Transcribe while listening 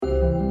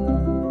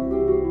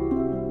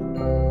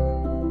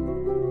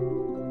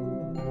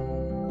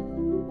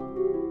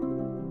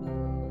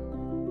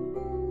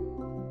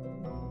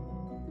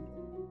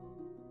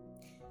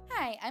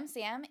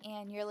Sam,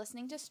 and you're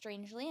listening to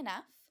Strangely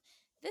Enough.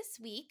 This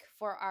week,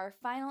 for our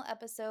final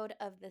episode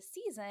of the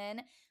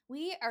season,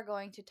 we are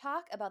going to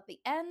talk about the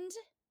end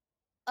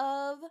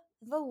of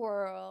the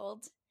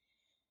world.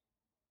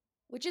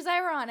 Which is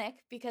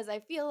ironic because I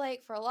feel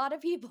like for a lot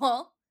of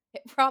people,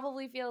 it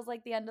probably feels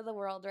like the end of the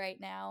world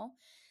right now.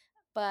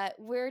 But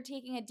we're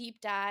taking a deep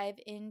dive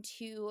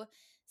into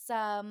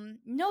some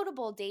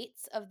notable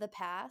dates of the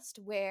past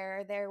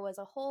where there was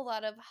a whole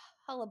lot of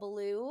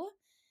hullabaloo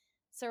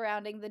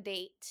surrounding the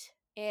date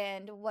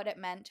and what it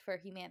meant for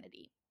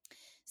humanity.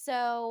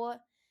 So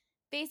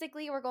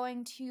basically, we're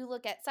going to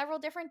look at several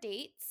different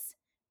dates.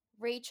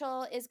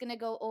 Rachel is going to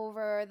go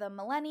over the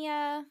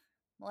millennia,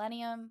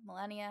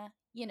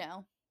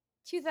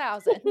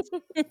 2000.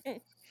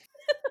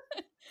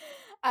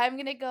 I'm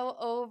going to go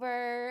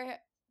over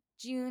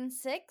June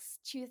 6,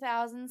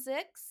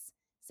 2006,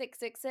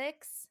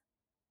 666,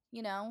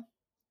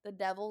 the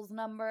devil's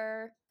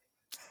number.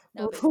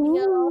 No big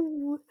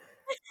deal.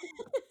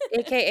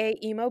 AKA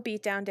emo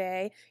beatdown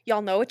day.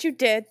 Y'all know what you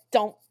did.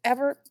 Don't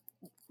ever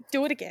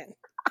do it again.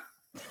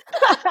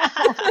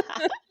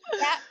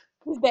 That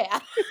was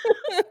bad.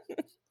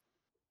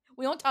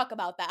 We don't talk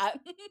about that.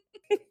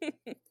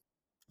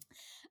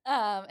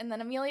 And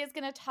then Amelia's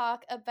going to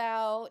talk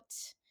about,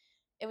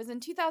 it was in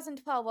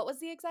 2012. What was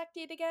the exact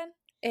date again?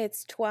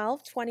 It's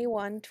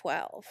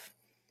 12/21/12.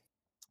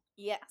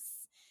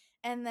 Yes.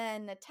 And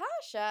then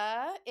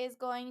Natasha is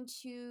going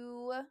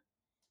to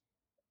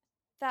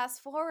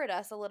fast forward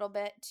us a little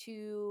bit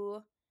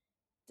to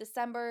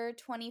December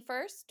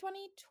 21st,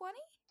 2020.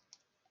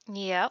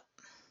 Yep.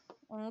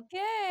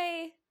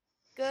 Okay.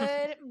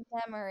 Good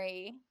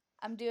memory.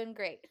 I'm doing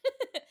great.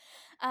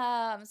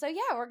 So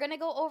yeah, we're going to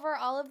go over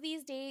all of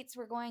these dates.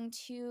 We're going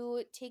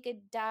to take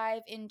a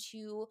dive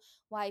into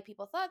why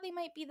people thought they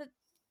might be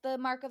the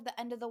mark of the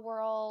end of the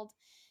world,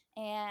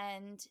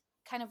 and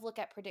kind of look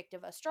at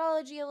predictive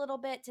astrology a little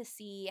bit to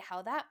see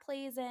how that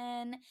plays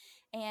in.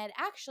 And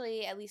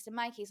actually, at least in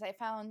my case, I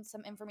found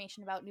some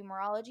information about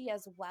numerology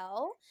as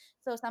well.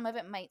 So some of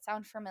it might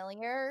sound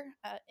familiar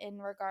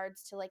in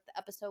regards to like the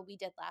episode we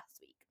did last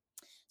week.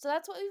 So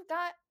that's what we've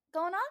got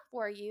going on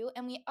for you.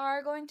 And we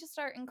are going to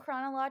start in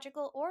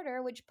chronological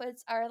order, which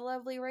puts our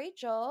lovely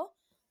Rachel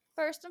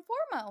first and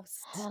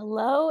foremost.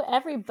 Hello,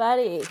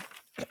 everybody.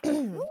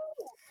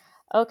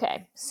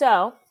 Okay,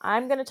 so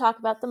I'm going to talk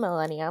about the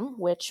millennium,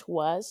 which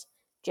was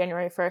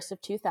January 1st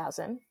of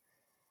 2000.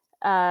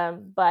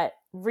 But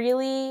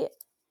really,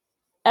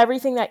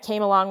 everything that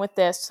came along with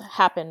this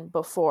happened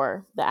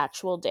before the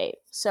actual date.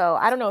 So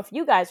I don't know if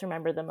you guys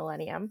remember the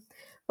millennium,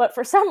 but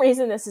for some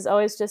reason, this has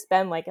always just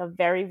been like a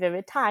very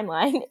vivid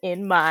timeline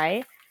in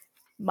my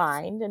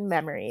mind and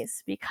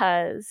memories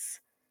because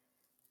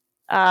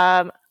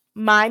my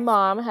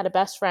mom had a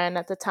best friend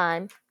at the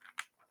time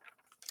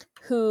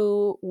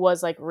who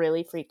was like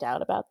really freaked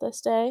out about this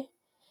day.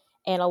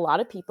 And a lot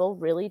of people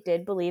really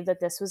did believe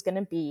that this was going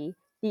to be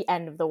the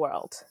end of the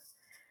world.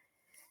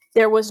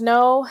 There was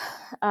no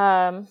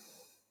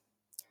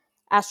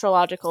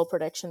astrological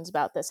predictions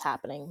about this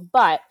happening,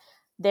 but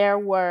there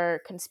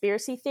were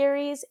conspiracy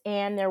theories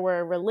and there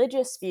were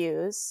religious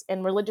views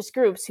and religious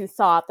groups who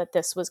thought that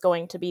this was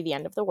going to be the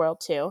end of the world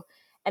too.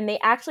 And they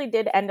actually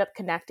did end up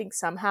connecting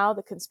somehow,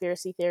 the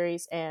conspiracy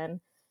theories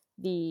and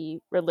the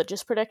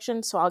religious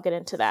predictions. So I'll get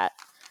into that.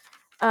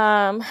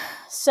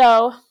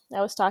 So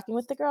I was talking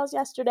with the girls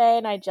yesterday,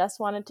 and I just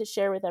wanted to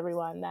share with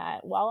everyone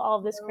that while all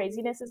of this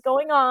craziness is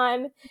going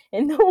on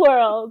in the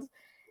world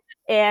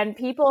and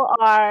people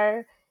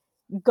are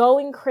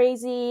going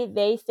crazy,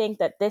 they think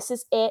that this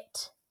is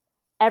it.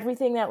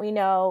 Everything that we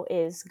know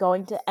is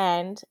going to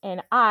end.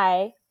 And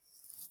I,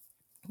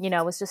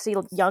 was just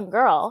a young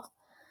girl.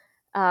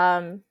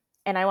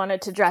 And I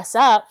wanted to dress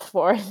up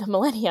for the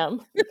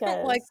millennium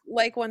because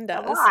like one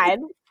does.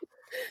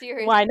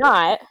 Why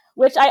not?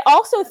 Which I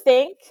also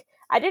think,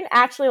 I didn't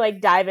actually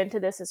dive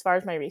into this as far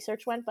as my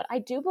research went, but I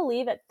do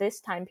believe at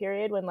this time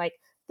period when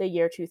the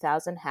year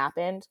 2000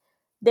 happened,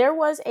 there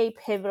was a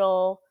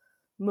pivotal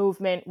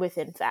movement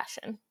within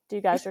fashion. Do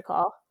you guys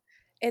recall?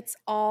 It's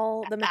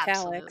all the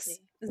metallics.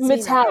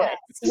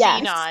 Metallics,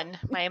 yes. Xenon.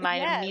 My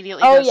mind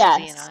immediately goes to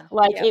Xenon.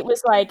 It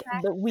was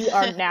we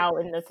are now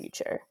in the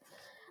future.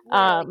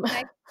 I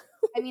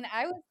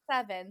was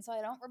 7, so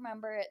I don't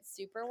remember it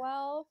super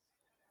well.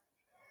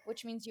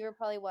 Which means you were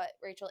probably what,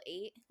 Rachel,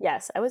 8?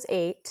 Yes, I was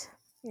 8.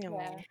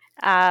 Yeah.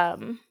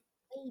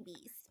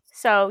 Babies.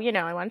 So,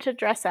 I wanted to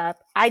dress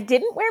up. I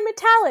didn't wear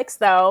metallics,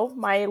 though.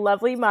 My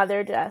lovely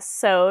mother just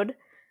sewed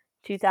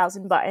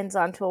 2,000 buttons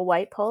onto a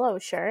white polo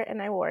shirt,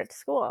 and I wore it to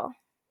school.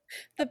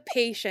 The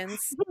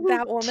patience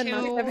that woman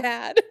must have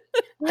had.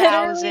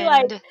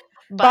 Literally,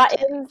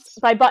 buttons.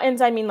 By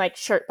buttons, I mean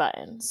shirt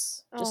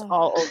buttons, just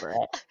all over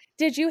it.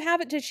 Did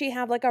she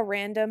have a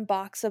random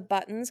box of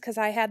buttons? Because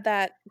I had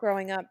that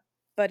growing up,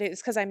 but it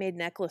was because I made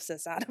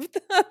necklaces out of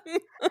them.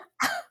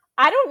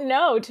 I don't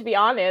know, to be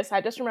honest.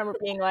 I just remember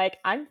being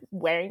I'm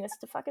wearing this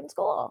to fucking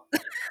school.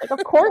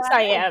 Of course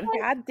I am.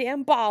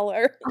 Goddamn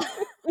baller.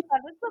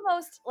 That was the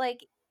most,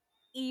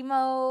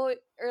 emo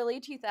early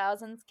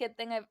 2000s kid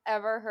thing I've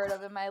ever heard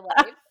of in my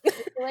life. I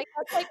feel like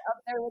that's like up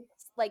there with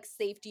like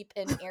safety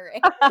pin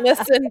earring.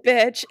 Listen,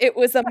 bitch, it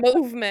was a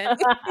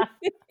movement.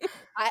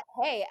 I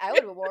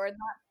would have worn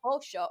that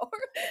whole show.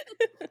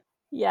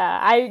 Yeah,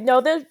 I know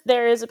that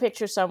there is a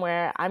picture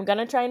somewhere. I'm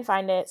gonna try and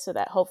find it so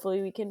that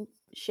hopefully we can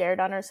share it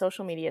on our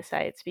social media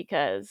sites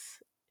because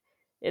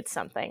it's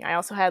something. I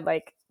also had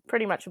like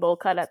pretty much a bowl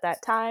cut at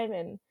that time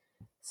and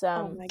Oh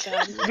some my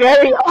god.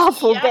 very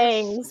awful Yes.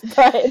 bangs,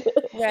 but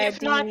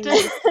If not Ready.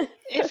 the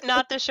if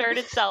not the shirt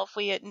itself,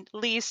 we at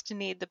least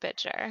need the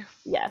picture.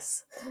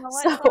 yes. You know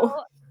what,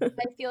 So though?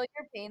 I feel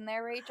your pain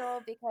there,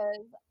 Rachel,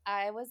 because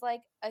I was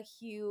like a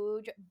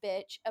huge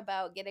bitch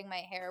about getting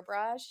my hair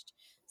brushed.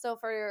 So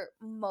for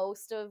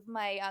most of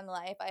my young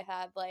life, I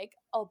had like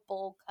a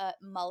bowl cut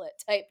mullet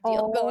type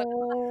deal going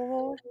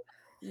on.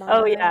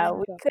 Oh yeah, my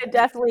we God. could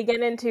definitely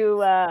get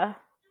into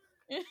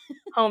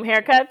home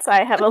haircuts.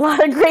 I have a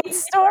lot of great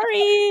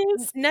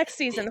stories. Next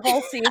season,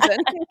 whole season.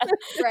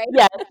 Right?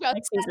 Yes, Just next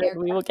that season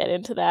haircut. we will get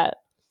into that.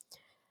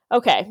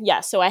 Okay,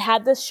 yeah. So I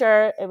had this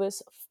shirt. It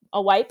was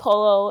a white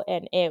polo,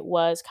 and it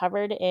was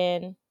covered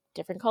in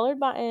different colored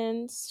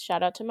buttons.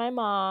 Shout out to my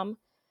mom.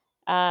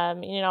 I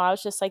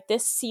was just like,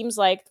 this seems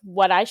like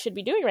what I should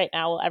be doing right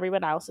now while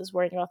everyone else is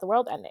worrying about the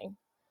world ending.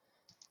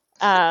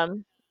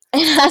 And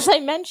as I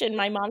mentioned,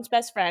 my mom's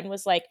best friend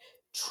was like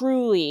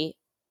truly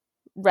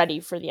ready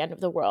for the end of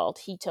the world.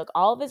 He took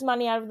all of his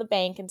money out of the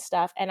bank and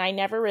stuff, and I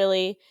never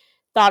really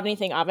thought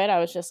anything of it. I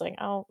was just like,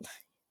 oh,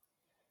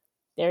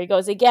 there he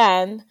goes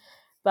again.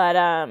 But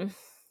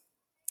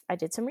I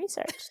did some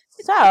research.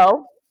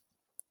 So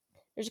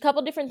there's a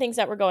couple different things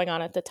that were going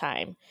on at the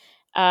time.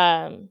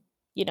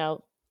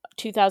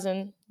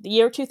 2000, the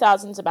year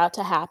 2000 is about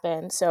to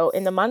happen. So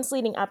in the months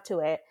leading up to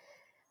it,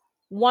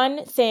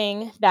 one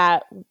thing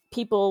that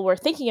people were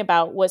thinking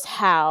about was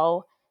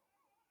how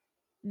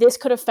this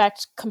could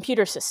affect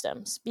computer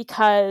systems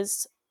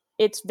because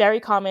it's very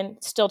common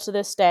still to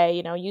this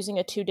day, using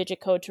a 2-digit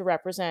code to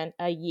represent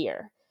a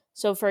year.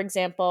 So for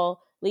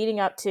example, leading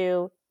up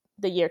to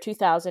the year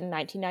 2000,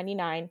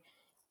 1999,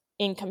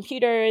 in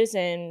computers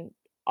and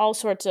all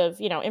sorts of,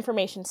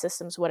 information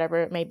systems,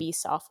 whatever it may be,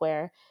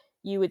 software,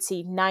 you would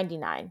see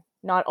 99,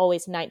 not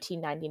always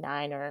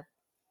 1999 or,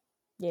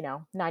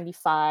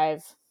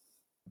 95,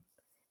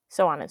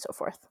 so on and so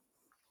forth.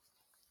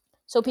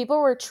 So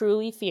people were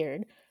truly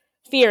fearing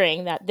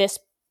that this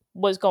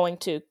was going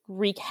to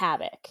wreak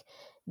havoc.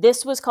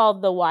 This was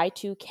called the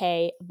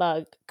Y2K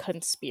bug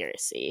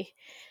conspiracy,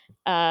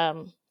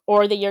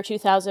 or the year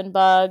 2000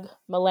 bug,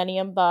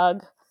 millennium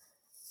bug.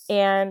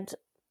 And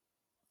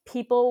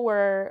people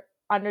were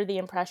under the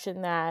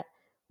impression that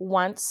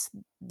once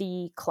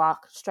the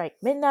clock struck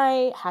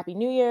midnight, Happy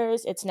New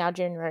Year's, it's now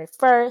January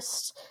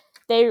 1st,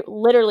 they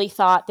literally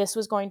thought this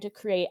was going to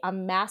create a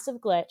massive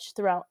glitch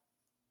throughout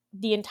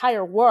the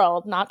entire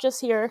world, not just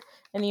here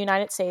in the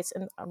United States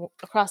and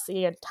across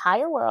the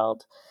entire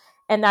world,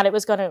 and that it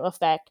was going to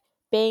affect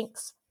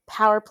banks,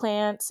 power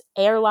plants,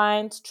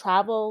 airlines,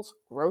 travels,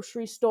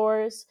 grocery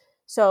stores.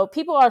 So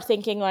people are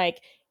thinking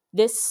like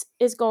this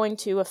is going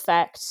to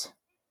affect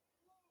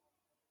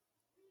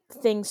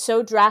things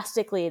so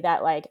drastically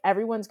that like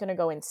everyone's going to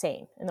go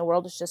insane and the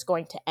world is just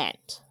going to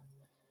end.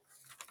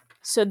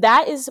 So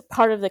that is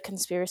part of the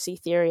conspiracy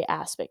theory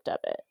aspect of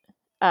it.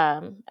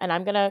 And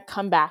I'm going to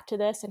come back to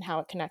this and how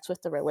it connects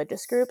with the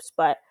religious groups,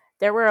 but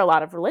there were a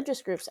lot of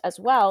religious groups as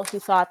well who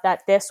thought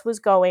that this was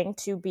going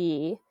to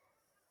be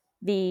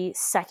the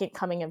second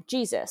coming of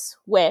Jesus,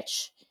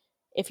 which,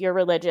 if you're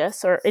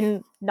religious, or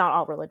in not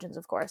all religions,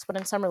 of course, but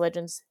in some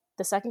religions,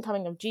 the second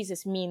coming of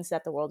Jesus means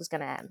that the world is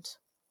going to end.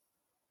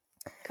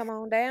 Come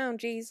on down,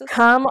 Jesus.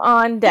 Come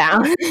on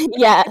down.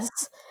 Yes.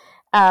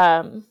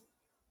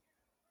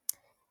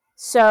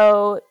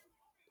 So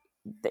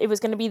it was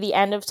going to be the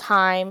end of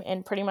time,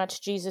 and pretty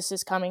much Jesus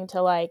is coming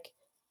to like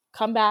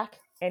come back,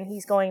 and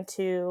he's going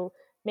to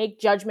make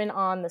judgment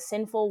on the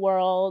sinful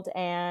world,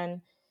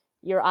 and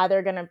you're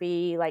either going to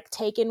be like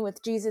taken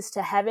with Jesus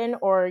to heaven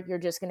or you're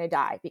just going to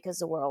die because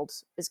the world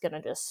is going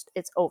to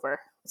it's over.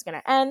 It's going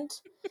to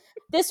end.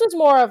 This was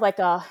more of like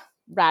a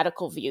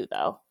radical view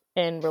though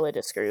in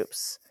religious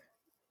groups.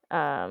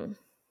 And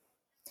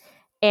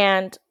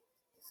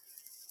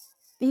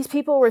these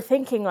people were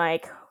thinking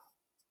like,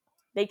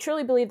 they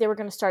truly believed they were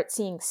going to start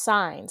seeing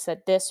signs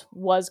that this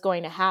was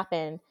going to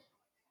happen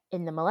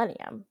in the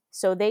millennium.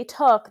 So they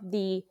took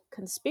the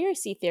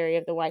conspiracy theory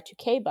of the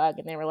Y2K bug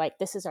and they were like,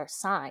 this is our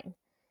sign.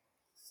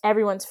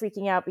 Everyone's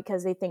freaking out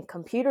because they think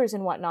computers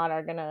and whatnot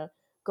are going to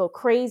go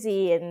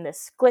crazy and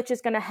this glitch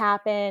is going to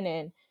happen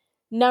and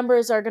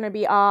numbers are going to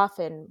be off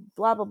and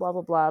blah, blah, blah,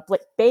 blah, blah.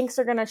 Like banks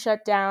are going to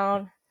shut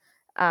down.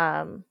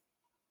 And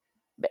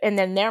then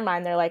in their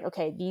mind, they're like,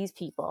 okay, these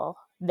people,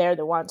 they're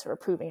the ones who are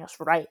proving us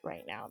right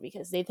now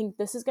because they think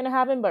this is going to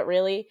happen, but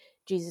really,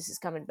 Jesus is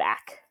coming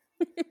back.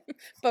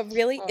 But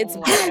really, it's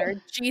Oh. better.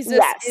 Jesus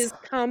Yes. is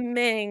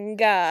coming.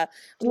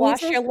 Wash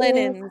Jesus your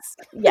linens.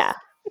 Yeah.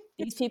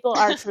 These people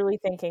are truly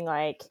thinking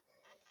like,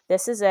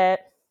 this is it.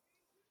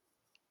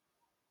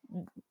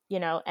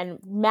 and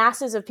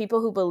masses of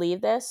people who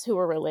believe this, who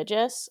were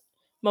religious,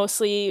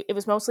 it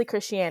was mostly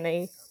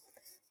Christianity.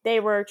 They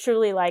were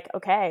truly like,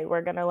 okay,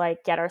 we're going to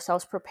like get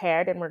ourselves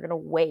prepared and we're going to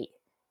wait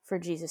for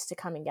Jesus to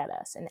come and get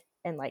us.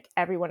 And like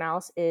everyone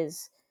else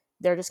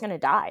they're just going to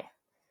die.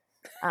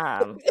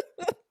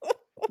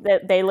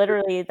 They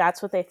literally,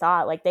 that's what they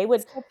thought. Like they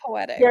would, So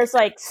poetic. there's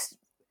like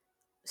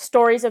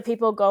stories of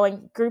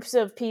groups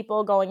of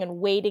people going and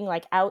waiting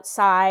like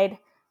outside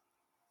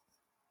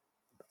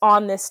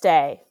on this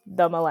day,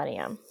 the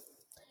millennium.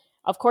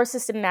 Of course,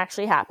 this didn't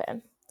actually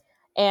happen.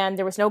 And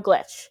there was no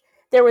glitch.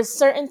 There was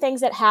certain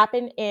things that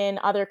happened in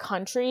other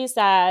countries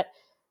that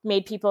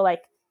made people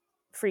like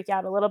freak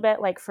out a little bit.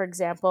 Like, for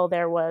example,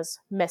 there was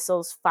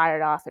missiles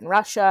fired off in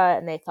Russia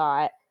and they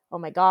thought, oh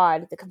my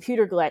God, the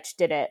computer glitch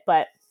did it.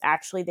 But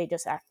actually, they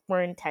just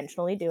were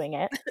intentionally doing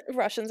it.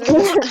 Russians are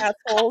just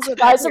assholes.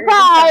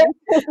 Surprise!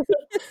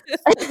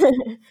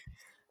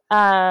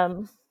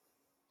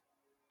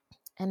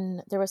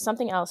 And there was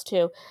something else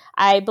too.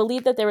 I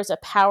believe that there was a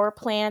power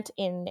plant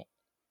in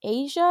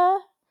Asia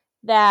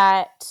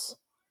that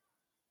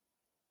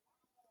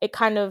it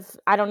kind of,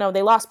 I don't know,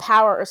 they lost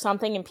power or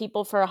something, and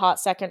people for a hot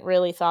second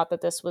really thought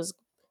that this was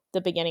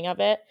the beginning of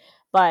it,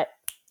 but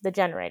the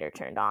generator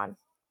turned on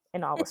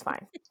and all was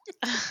fine.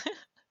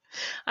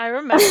 I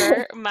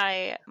remember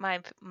my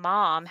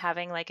mom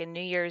having like a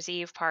New Year's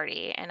Eve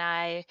party, and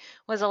I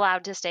was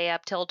allowed to stay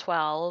up till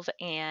 12,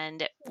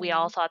 and we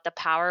all thought the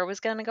power was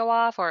going to go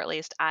off, or at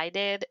least I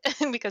did,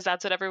 because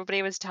that's what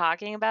everybody was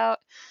talking about.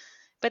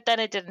 But then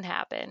it didn't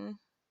happen.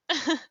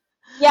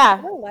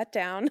 Yeah. What a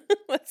letdown.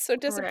 That's so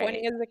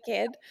disappointing as a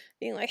kid,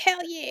 being like,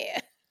 hell yeah.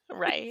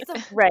 Right.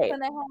 Right.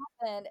 When it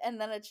happened,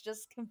 and then it's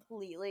just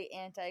completely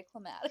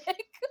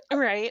anticlimactic.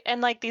 Right.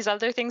 And like these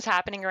other things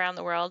happening around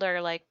the world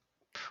are like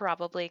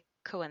probably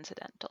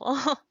coincidental.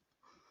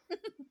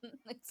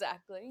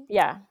 Exactly.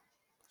 Yeah,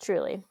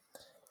 truly.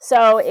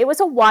 So it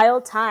was a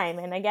wild time.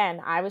 And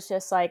again, I was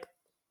just like,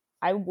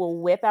 I will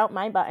whip out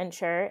my button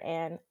shirt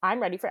and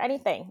I'm ready for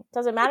anything.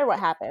 Doesn't matter what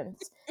happens.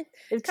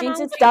 If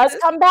Jesus does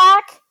come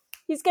back,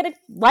 he's going to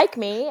like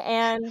me.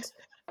 And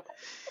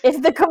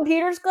if the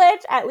computers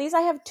glitch, at least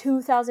I have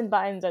 2,000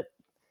 buttons that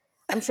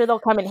I'm sure they'll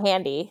come in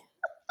handy.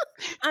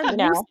 I'm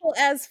useful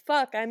as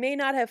fuck. I may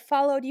not have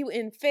followed you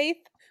in faith,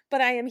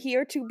 but I am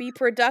here to be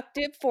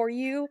productive for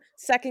you.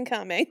 Second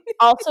coming.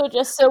 Also,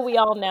 just so we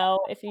all know,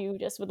 if you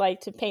just would like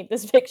to paint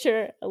this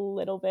picture a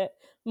little bit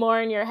more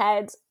in your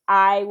heads,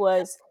 I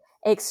was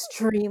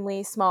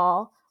extremely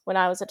small when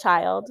I was a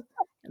child.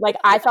 Like,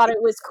 I thought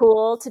it was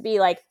cool to be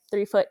like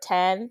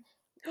 3'10"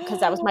 because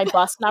that was my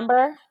bus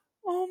number.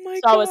 Oh my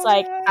God. So I was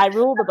like, I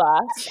rule the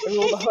bus, I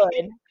rule the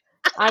hood.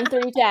 I'm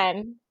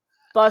 3'10",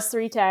 bus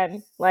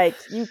 3'10". Like,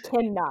 you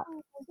cannot.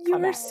 You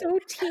were so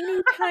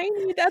teeny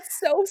tiny. That's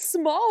so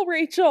small,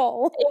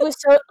 Rachel. It was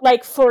so,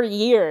 like, for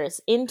years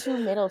into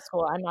middle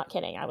school. I'm not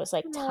kidding. I was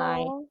like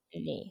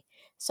tiny.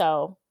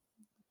 So,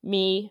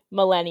 me,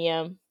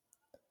 millennium,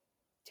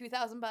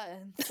 2,000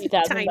 buttons.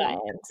 2,000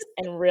 buttons,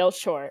 and real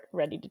short,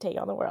 ready to take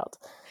on the world.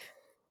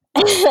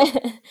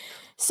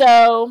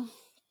 So,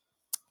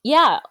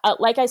 yeah,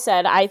 like I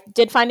said, I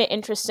did find it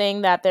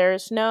interesting that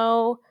there's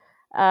no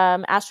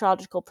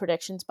astrological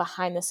predictions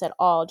behind this at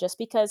all, just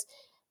because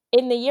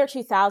in the year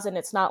 2000,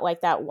 it's not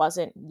like that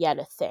wasn't yet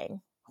a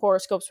thing.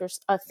 Horoscopes were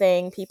a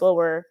thing. People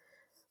were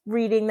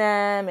reading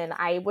them, and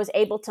I was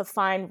able to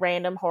find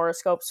random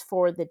horoscopes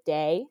for the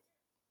day,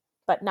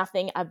 but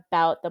nothing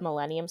about the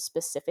millennium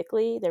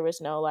specifically. There was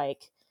no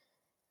like,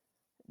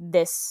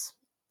 this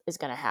is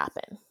going to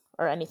happen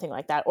or anything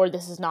like that, or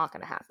this is not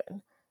going to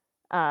happen.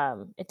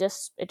 It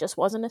just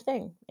wasn't a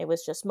thing. It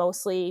was just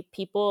mostly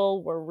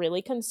people were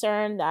really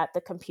concerned that the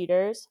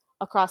computers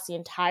across the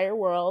entire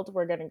world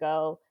were going to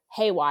go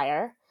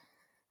haywire.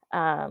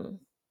 And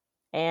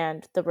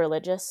the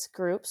religious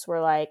groups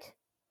were like,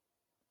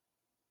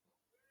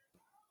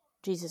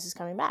 Jesus is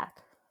coming back.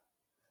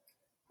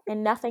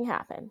 And nothing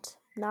happened.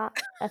 Not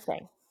a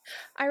thing.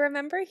 I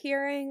remember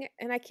hearing,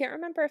 and I can't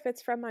remember if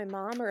it's from my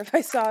mom or if I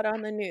saw it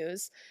on the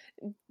news.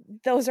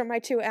 Those are my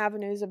two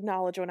avenues of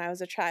knowledge when I was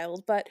a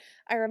child. But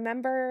I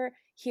remember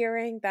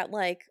hearing that,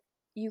 like,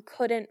 you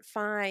couldn't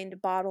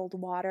find bottled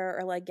water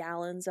or, like,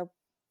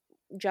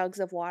 jugs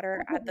of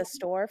water at the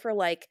store for,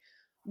 like,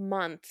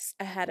 months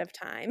ahead of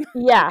time.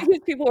 Yeah.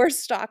 Because people were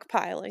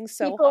stockpiling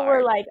so hard. People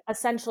were, like,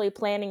 essentially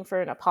planning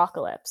for an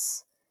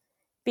apocalypse.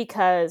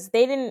 Because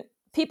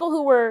people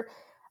who were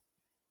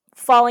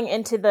falling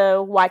into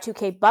the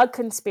Y2K bug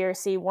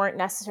conspiracy weren't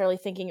necessarily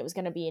thinking it was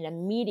going to be an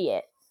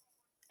immediate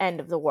end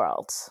of the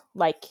world,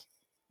 like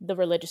the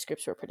religious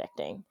groups were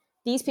predicting.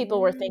 These people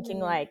were thinking,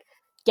 like,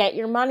 get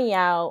your money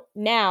out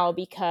now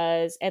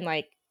and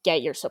like,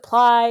 get your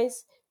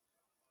supplies,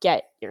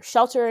 get your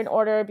shelter in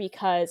order,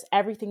 because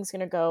everything's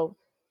going to go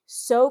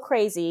so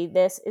crazy.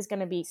 This is going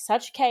to be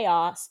such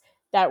chaos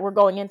that we're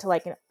going into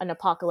like an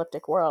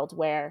apocalyptic world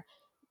where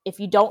if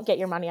you don't get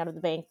your money out of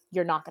the bank,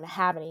 you're not going to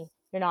have any.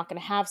 You're not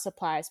going to have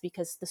supplies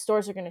because the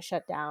stores are going to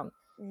shut down.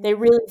 They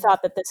really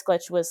thought that this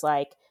glitch was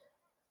like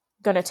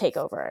going to take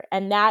over.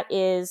 And that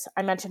is,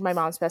 I mentioned my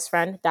mom's best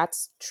friend.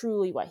 That's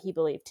truly what he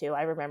believed too.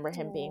 I remember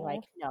him being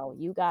like, no,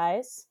 you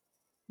guys,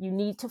 you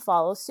need to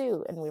follow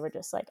suit. And we were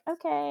just like,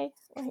 okay.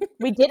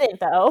 We didn't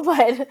though,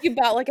 but You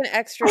bought like an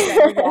extra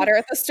jug of water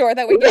at the store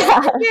that we get Yeah.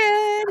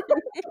 when we're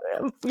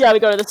a kid. Yeah, we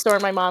go to the store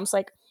and my mom's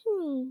like,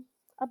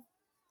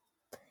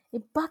 a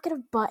bucket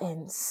of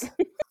buttons.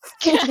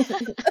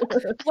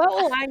 What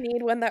will I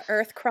need when the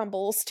earth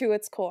crumbles to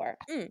its core?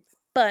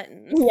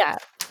 Buttons. Yeah.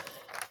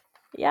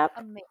 Yep.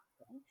 Amazing.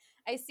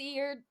 I see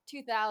you're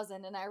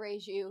 2000 and I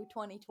raise you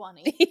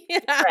 2020.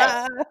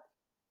 Yeah.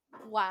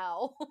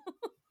 Wow.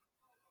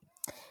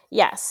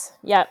 Yes.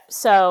 Yep.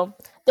 So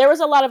there was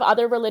a lot of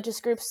other religious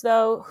groups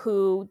though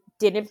who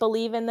didn't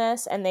believe in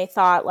this, and they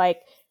thought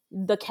like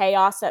the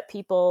chaos that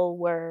people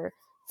were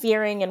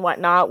fearing and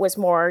whatnot was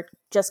more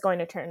just going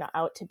to turn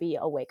out to be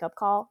a wake-up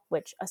call,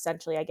 which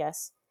essentially, I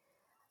guess,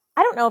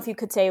 I don't know if you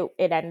could say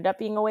it ended up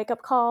being a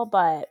wake-up call,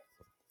 but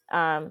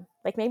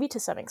like maybe to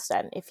some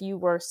extent, if you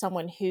were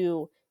someone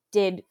who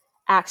did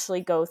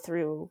actually go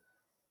through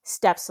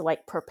steps to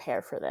like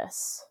prepare for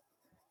this,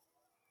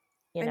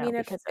 you know,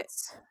 because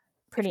it's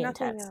pretty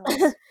intense.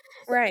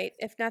 Right.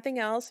 If nothing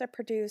else, it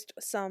produced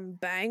some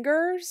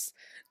bangers.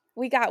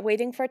 We got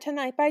Waiting for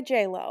Tonight by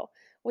J-Lo.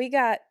 We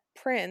got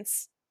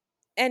Prince.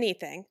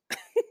 Anything.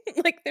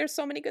 Like, there's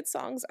so many good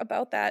songs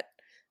about that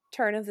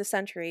turn of the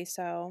century,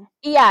 so.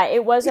 Yeah,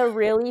 it was a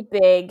really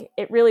big,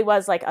 it really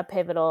was like a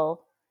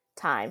pivotal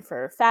time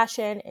for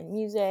fashion and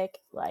music.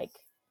 Like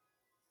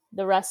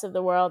the rest of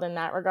the world in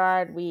that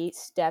regard, we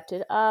stepped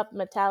it up.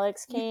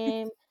 Metallics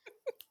came.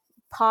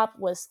 Pop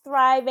was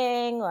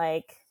thriving,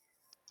 like,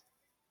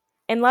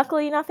 and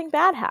luckily nothing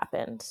bad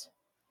happened.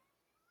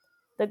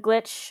 The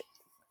glitch,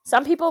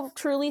 some people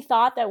truly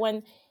thought that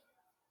when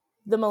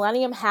the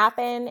millennium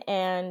happened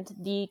and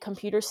the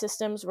computer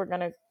systems were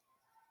going to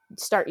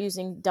start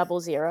using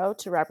 00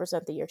 to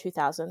represent the year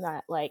 2000,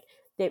 that like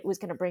it was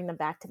going to bring them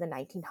back to the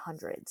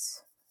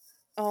 1900s.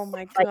 Oh my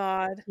Like,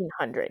 God.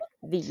 1900,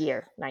 the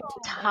year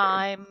 1900.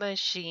 Time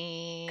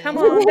machine. Come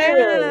on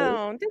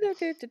down.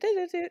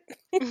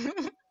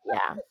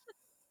 Yeah.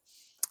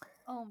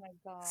 Oh my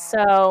God.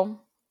 So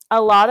a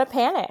lot of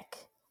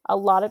panic. A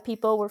lot of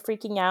people were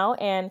freaking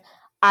out. And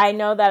I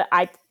know that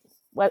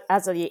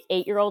as an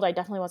 8-year-old, I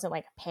definitely wasn't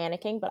like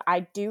panicking, but I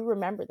do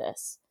remember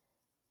this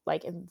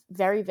like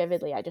very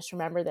vividly. I just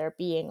remember there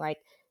being like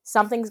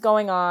something's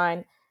going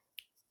on.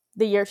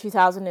 The year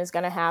 2000 is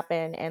going to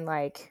happen and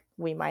like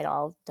we might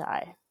all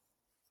die.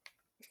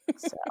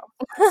 So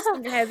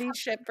some heavy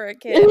shit for a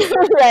kid.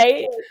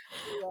 Right?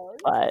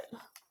 But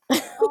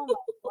oh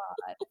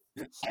my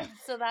God.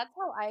 So that's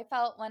how I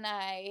felt when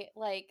I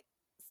like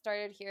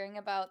started hearing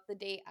about the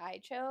date I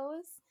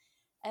chose.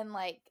 And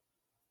like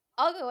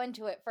I'll go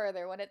into it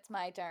further when it's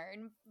my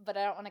turn, but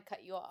I don't want to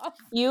cut you off.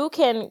 You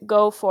can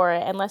go for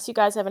it unless you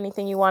guys have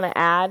anything you want to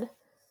add.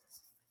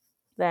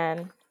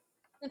 Then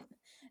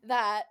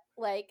that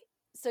like,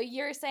 so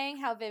you're saying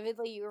how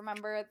vividly you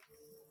remember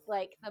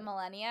like the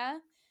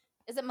millennia.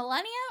 Is it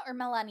millennia or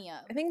millennium?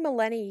 I think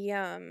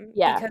millennium.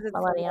 Yeah, because it's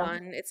millennium. the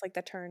one. It's like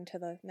the turn to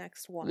the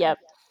next one. Yep.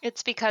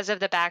 It's because of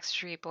the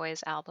Backstreet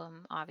Boys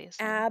album,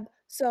 obviously.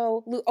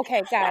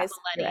 Okay, guys,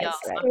 Millennium.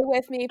 stay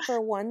with me for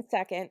 1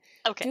 second.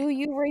 Okay. Do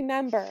you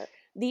remember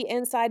the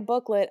inside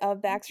booklet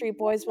of Backstreet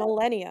Boys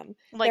Millennium?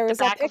 Like There the was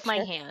back a of my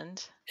picture.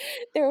 hand.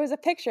 There was a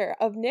picture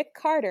of Nick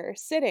Carter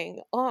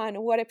sitting on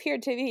what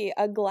appeared to be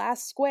a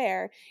glass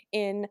square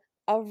in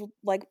a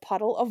like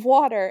puddle of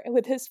water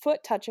with his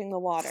foot touching the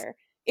water.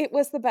 It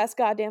was the best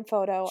goddamn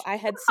photo I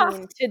had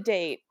seen to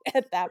date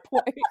at that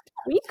point.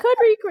 We could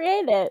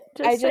recreate it.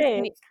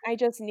 I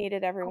just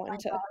needed everyone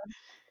to.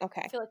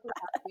 Okay. I feel like we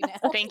have to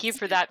now. Thank you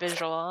for that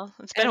visual.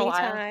 It's been a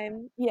while.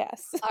 Anytime.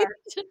 Yes.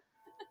 Art.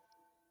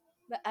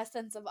 The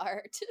essence of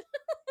art.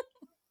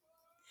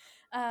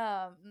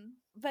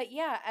 But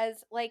yeah,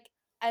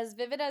 as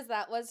vivid as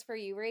that was for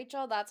you,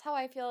 Rachel, that's how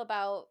I feel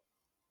about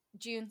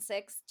June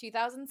 6th,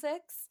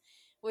 2006,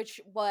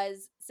 which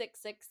was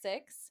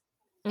 666,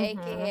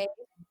 aka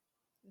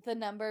the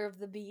number of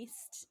the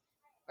beast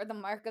or the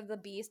mark of the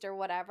beast or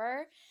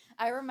whatever.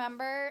 I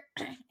remember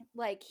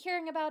like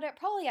hearing about it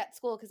probably at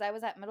school because I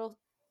was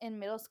in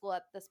middle school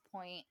at this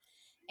point,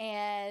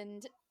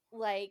 and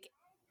like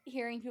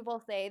hearing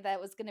people say that it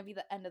was going to be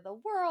the end of the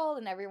world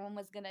and everyone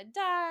was going to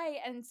die.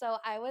 And so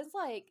I was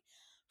like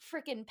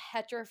freaking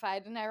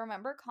petrified. And I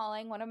remember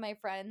calling one of my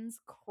friends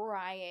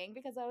crying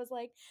because I was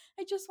like,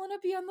 I just want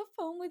to be on the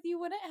phone with you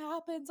when it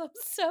happens. I'm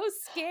so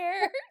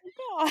scared.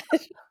 God.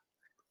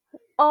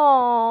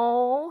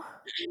 Oh.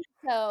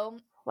 So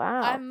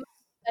Wow. I'm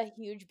a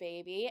huge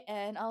baby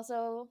and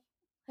also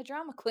a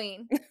drama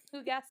queen.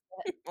 Who guessed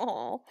it?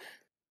 Oh.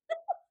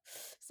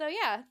 So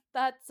yeah,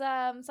 that's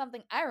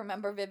something I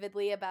remember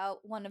vividly about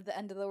one of the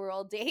end of the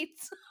world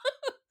dates.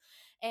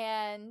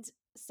 And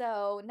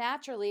so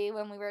naturally,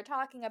 when we were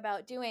talking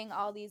about doing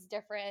all these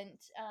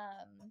different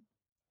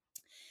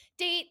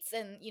dates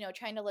and,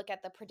 trying to look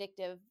at the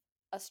predictive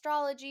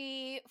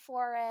astrology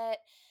for it,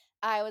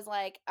 I was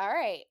like, all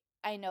right,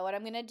 I know what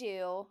I'm going to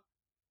do.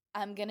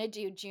 I'm going to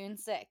do June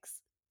 6th,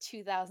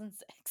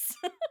 2006.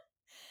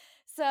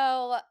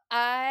 So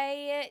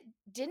I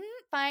didn't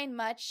find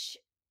much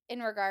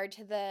in regard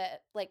to the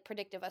like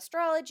predictive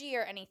astrology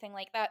or anything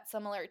like that,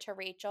 similar to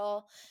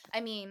Rachel. I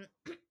mean,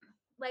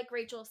 like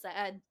Rachel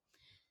said,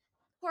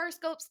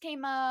 horoscopes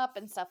came up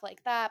and stuff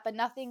like that, but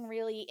nothing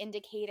really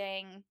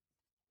indicating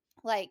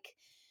like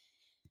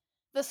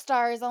the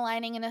stars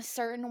aligning in a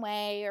certain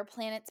way or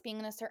planets being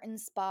in a certain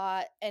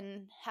spot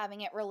and having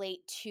it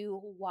relate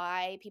to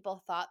why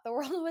people thought the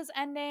world was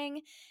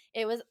ending.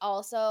 It was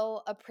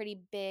also a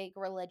pretty big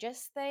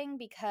religious thing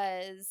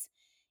because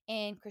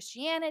in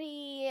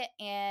Christianity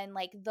and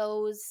like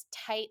those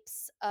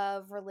types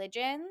of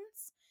religions,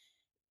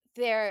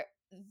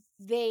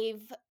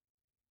 they've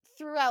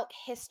throughout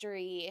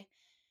history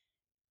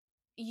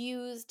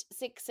used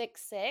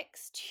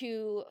 666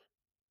 to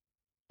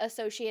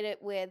associate it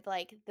with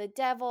like the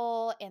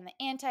devil and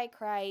the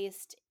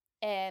antichrist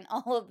and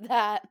all of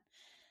that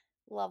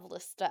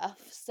loveless stuff.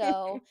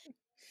 So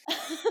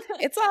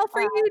It's all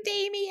for you,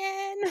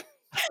 Damien.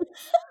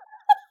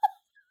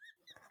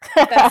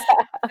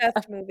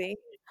 Best movie.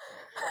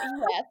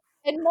 yes,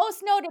 and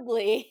most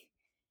notably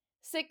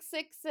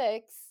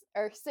 666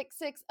 or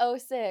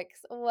 6606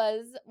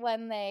 was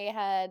when they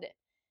had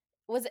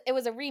it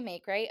was a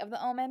remake, right, of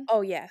The Omen?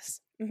 Oh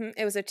yes.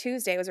 It was a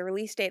Tuesday. It was a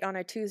release date on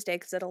a Tuesday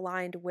because it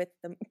aligned with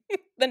the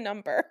the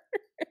number.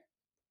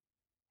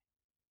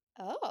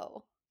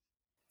 Oh.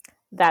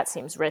 That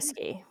seems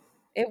risky.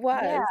 It Yeah.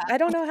 was. I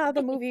don't know how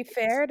the movie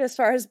fared as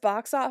far as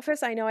box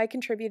office. I know I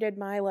contributed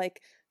my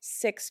like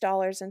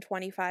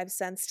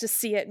 $6.25 to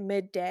see it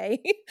midday,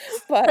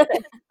 but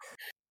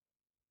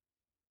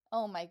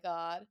Oh my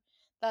god.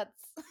 That's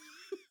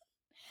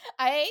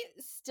I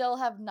still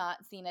have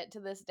not seen it to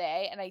this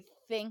day, and I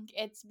think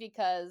it's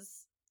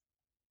because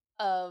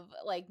of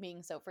like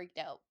being so freaked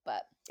out.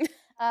 But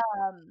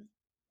um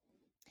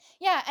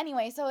yeah,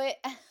 anyway, so it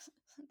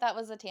that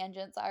was a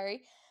tangent,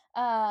 sorry.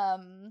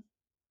 Um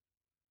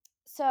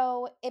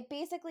so it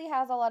basically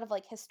has a lot of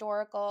like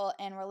historical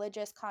and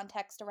religious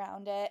context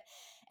around it,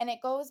 and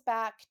it goes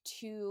back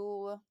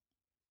to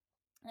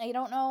I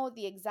don't know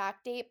the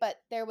exact date, but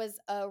there was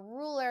a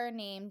ruler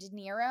named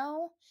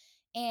Nero,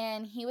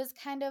 and he was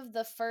kind of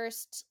the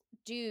first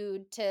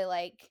dude to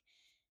like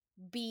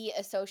be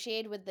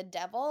associated with the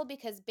devil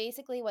because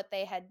basically what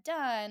they had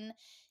done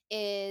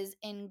is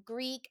in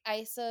Greek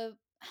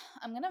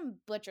I'm gonna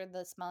butcher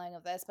the spelling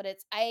of this, but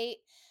it's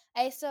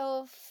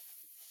iso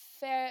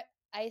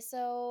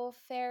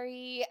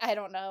isophery, I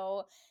don't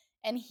know,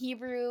 and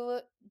Hebrew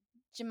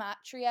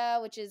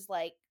gematria, which is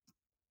like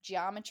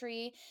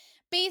geometry,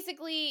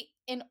 basically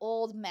in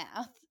old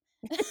math.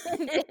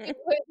 They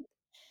would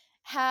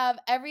have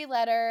every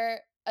letter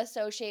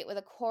associate with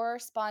a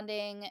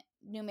corresponding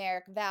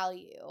numeric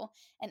value,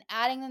 and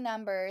adding the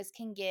numbers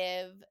can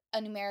give a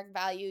numeric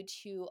value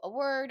to a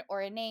word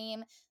or a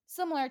name,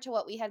 similar to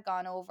what we had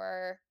gone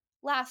over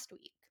last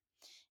week.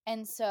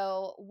 And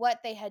so, what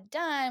they had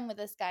done with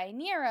this guy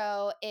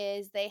Nero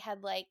is they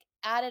had like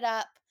added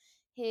up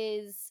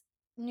his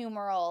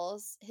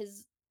numerals,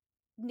 his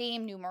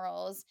name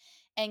numerals,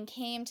 and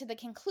came to the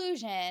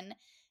conclusion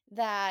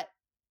that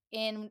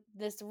in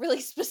this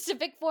really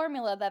specific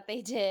formula that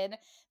they did,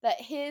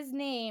 that his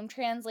name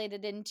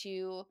translated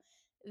into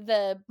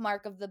the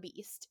mark of the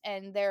beast,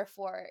 and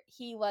therefore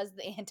he was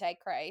the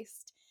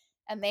Antichrist,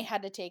 and they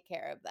had to take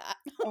care of that.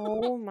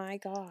 oh my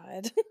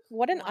god.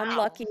 What an Wow.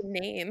 unlucky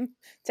name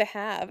to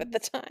have at the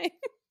time.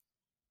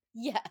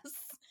 Yes.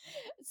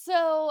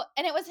 So,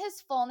 and it was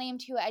his full name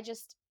too. I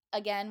just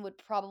again would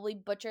probably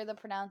butcher the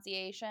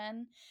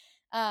pronunciation.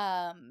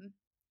 Um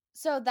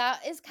so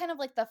that is kind of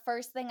like the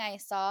first thing I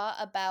saw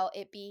about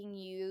it being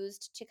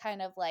used to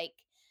kind of like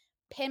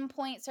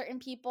pinpoint certain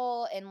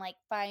people and like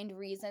find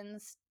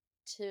reasons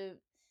to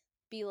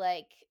be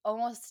like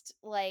almost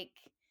like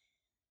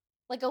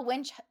a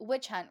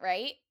witch hunt,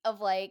 right?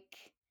 Of like,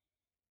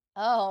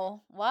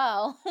 oh,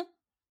 wow.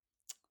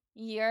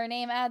 Your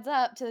name adds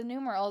up to the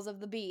numerals of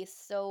the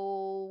beast,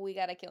 so we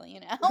gotta kill you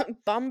now.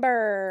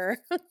 Bumber.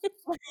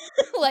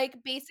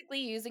 Like basically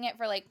using it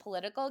for like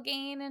political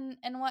gain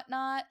and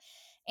whatnot.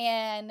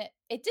 And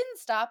it didn't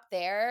stop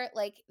there.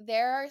 Like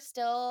there are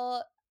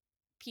still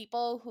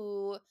people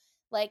who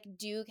like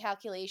do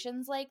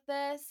calculations like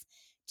this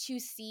to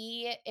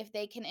see if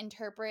they can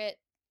interpret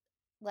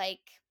like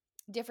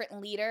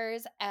different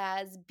leaders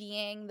as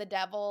being the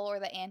devil or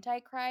the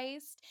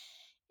antichrist,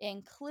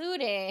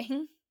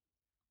 including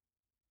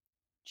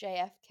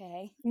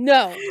JFK.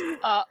 No.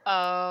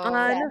 Uh-oh.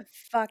 Yeah.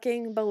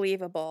 Unfucking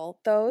believable.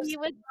 Those He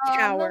was on the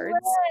cowards.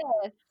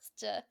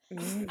 list.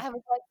 Mm. I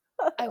was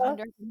like, I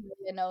wonder if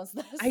Amelia knows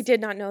this. I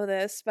did not know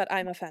this, but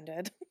I'm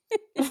offended.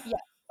 Yeah.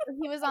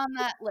 He was on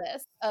that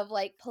list of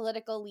like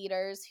political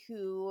leaders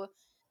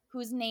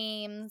whose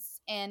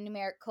names and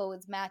numeric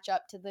codes match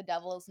up to the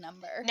devil's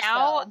number.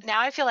 Now, So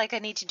now I feel like I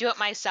need to do it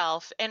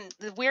myself. And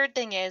the weird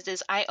thing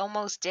is I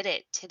almost did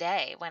it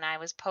today when I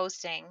was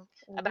posting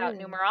about Ooh.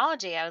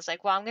 numerology. I was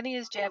like, well, I'm going to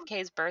use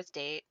JFK's birth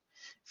date.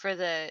 for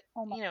the,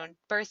 Oh my.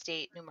 birth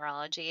date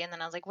numerology. And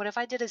then I was like, what if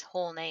I did his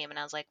whole name? And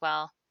I was like,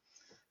 well,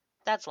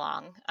 that's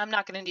long. I'm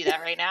not going to do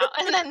that right now.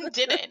 And then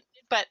didn't.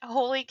 But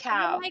holy Oh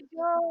cow. my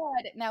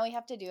god. Now we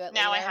have to do it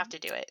Now I later. have to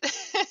do it.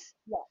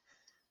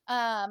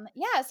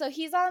 Yeah, so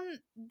he's on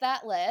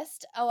that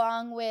list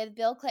along with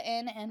Bill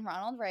Clinton and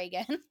Ronald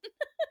Reagan.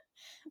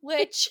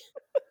 Which,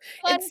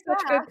 fun It's such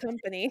good fact,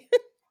 company.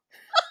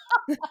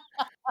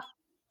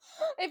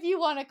 if you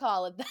want to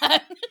call it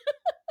that.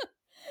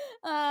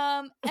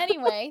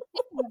 Anyway,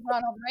 speaking of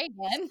Ronald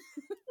Reagan.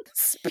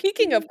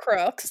 Speaking of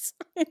crooks.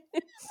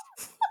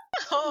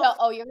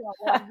 No, you're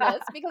gonna love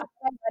this because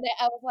when I read it,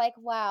 I was like,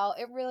 wow,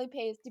 it really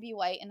pays to be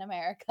white in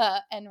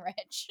America and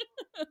rich.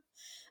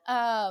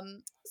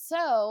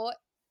 So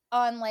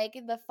on like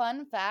the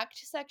fun fact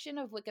section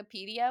of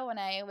Wikipedia when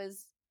I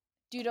was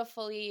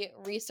dutifully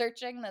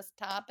researching this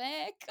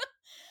topic,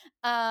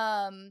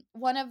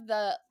 one of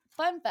the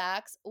fun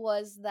facts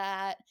was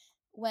that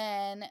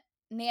when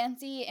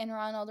Nancy and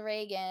Ronald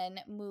Reagan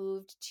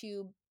moved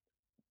to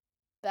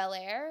Bel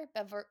Air,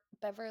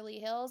 Beverly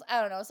Hills,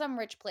 I don't know, some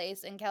rich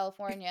place in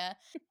California,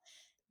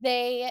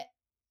 they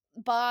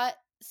bought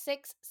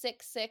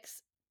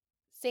 666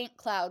 St.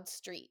 Cloud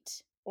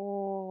Street.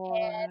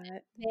 What?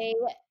 They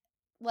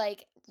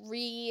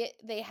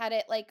they had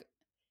it like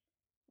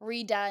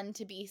redone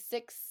to be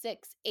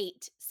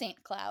 668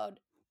 St. Cloud.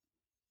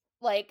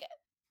 Like,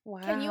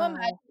 can you imagine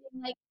Wow.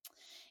 being like,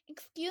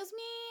 excuse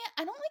me,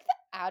 I don't like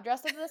the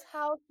address of this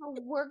house, so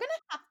we're gonna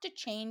have to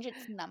change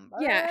its number.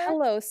 Yeah,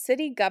 hello,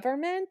 city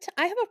government.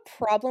 I have a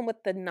problem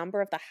with the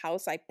number of the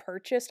house I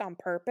purchased on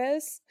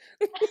purpose.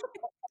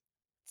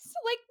 So,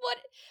 like,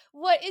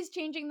 what is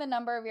changing the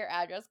number of your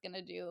address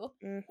gonna do?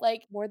 Mm,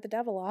 Like, ward the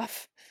devil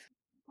off.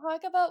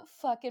 talk about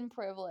fucking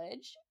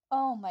privilege.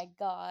 Oh my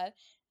god.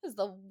 This is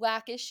the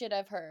wackest shit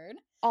I've heard.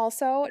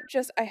 Also,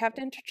 just I have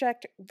to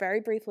interject very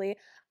briefly.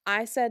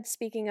 I said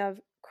speaking of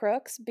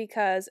crooks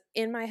because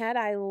in my head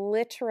I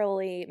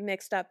literally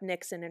mixed up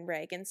Nixon and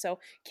Reagan. So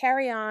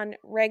carry on.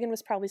 Reagan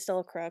was probably still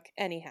a crook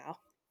anyhow.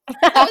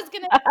 I was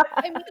gonna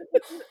I mean,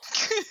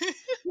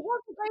 he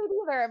wasn't great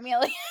either,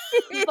 Amelia.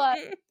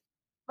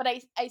 but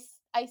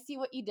I see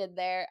what you did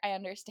there. I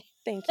understand.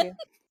 Thank you.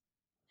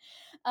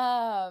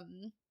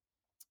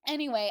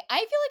 Anyway, I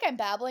feel like I'm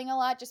babbling a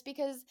lot just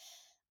because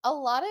a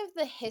lot of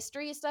the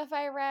history stuff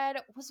I read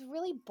was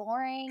really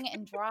boring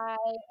and dry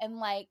and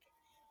like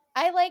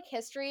I like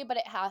history, but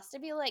it has to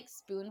be like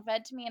spoon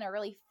fed to me in a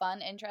really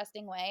fun,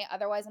 interesting way.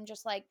 Otherwise, I'm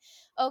just like,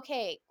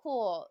 okay,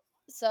 cool.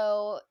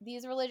 So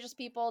these religious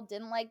people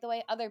didn't like the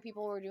way other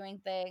people were doing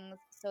things,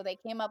 so they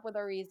came up with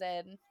a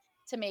reason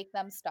to make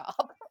them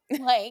stop.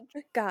 Like,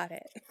 Got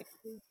it.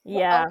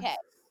 Yeah. okay.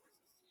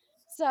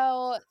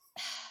 So,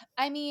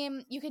 I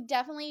mean, you could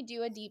definitely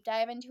do a deep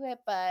dive into it,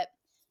 but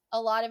a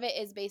lot of it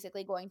is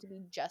basically going to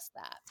be just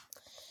that.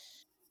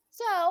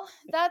 So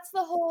that's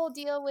the whole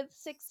deal with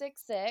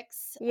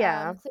 666.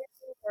 Yeah.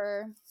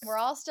 Clearly we're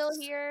all still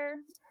here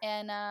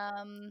and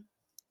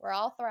we're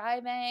all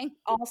thriving.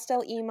 All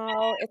still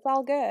emo. It's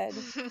all good.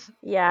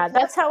 Yeah,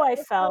 that's how I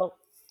felt.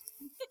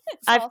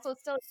 It's I also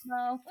still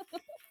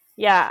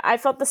Yeah, I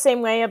felt the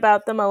same way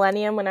about the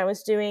millennium when I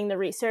was doing the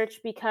research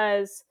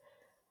because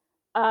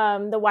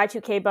the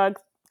Y2K bug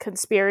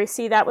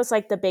conspiracy, that was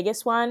like the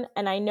biggest one.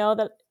 And I know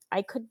that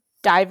I could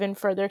dive in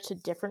further to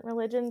different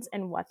religions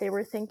and what they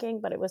were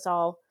thinking, but it was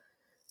all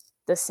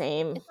the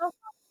same. it's also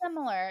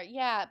similar.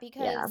 Yeah, Yeah.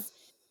 because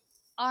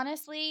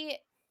honestly,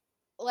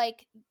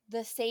 like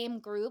the same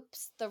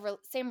groups,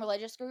 same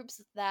religious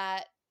groups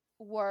that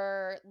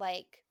were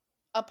like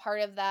a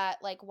part of that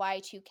like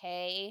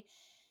Y2K.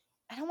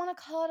 I don't want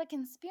to call it a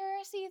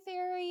conspiracy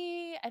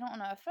theory. I don't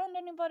want to offend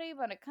anybody,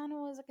 but it kind of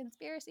was a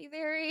conspiracy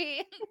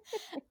theory.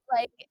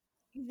 Like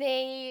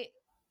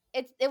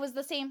it was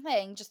the same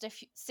thing just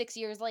 6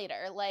 years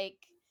later. Like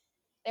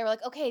they were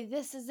like, "Okay,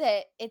 this is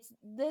it. It's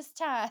this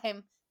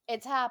time.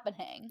 It's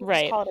happening." Just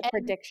Right. call it a And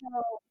prediction.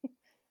 so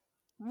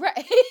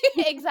right,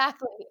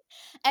 exactly.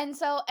 And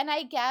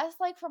I guess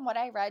like from what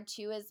I read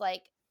too is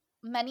like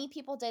many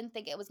people didn't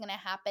think it was going to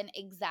happen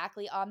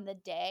exactly on the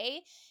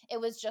day. It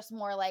was just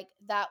more like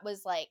that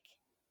was like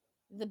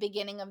the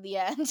beginning of the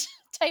end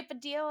type of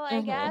deal, I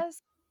Mhm.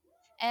 guess.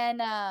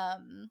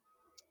 And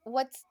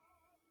what's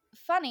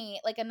funny,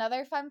 like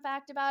another fun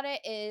fact about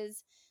it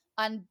is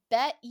on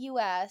Bet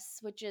US,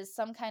 which is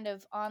some kind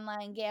of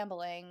online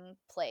gambling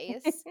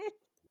place,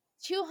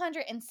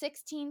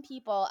 216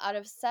 people out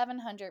of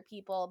 700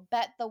 people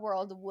bet the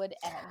world would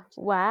end.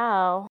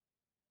 Wow.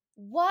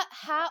 What?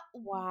 How?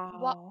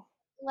 What? Wow.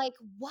 Like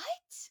what?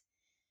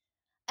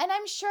 And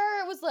I'm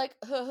sure it was like,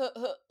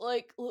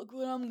 like, look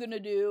what I'm gonna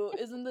do.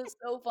 Isn't this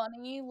so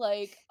funny?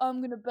 Like,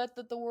 I'm gonna bet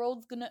that the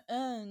world's gonna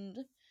end.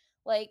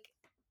 Like,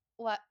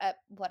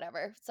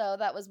 whatever. So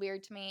that was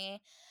weird to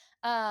me.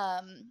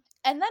 And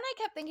then I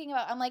kept thinking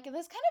about, I'm like,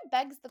 this kind of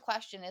begs the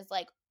question is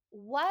like,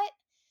 what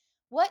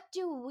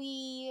do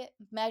we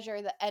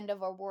measure the end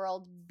of a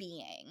world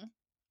being?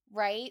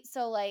 Right?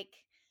 So like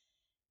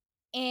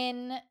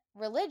in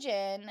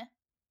religion,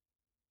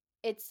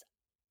 it's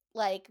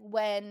like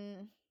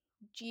when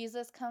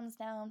Jesus comes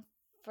down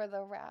for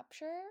the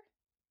rapture.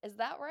 Is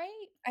that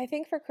right? I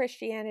think for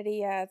Christianity,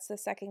 yeah, it's the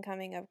second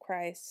coming of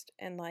Christ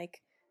and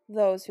like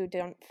those who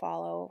don't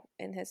follow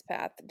in his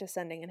path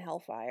descending in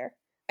hellfire.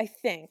 I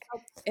think.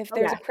 If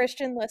there's a Okay.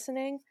 Christian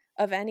listening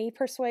of any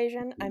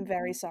persuasion, I'm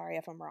very sorry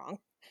if I'm wrong.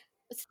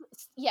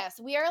 Yes,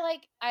 we are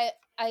like,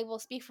 I will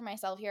speak for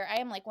myself here. I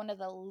am like one of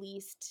the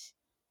least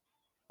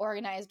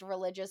organized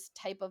religious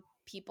type of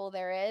people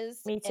there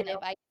is. Me And too. if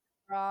I get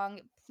it wrong,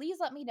 please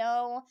let me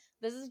know.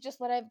 This is just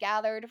what I've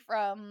gathered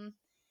from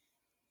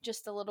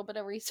just a little bit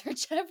of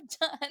research I've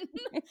done.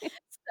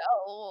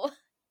 So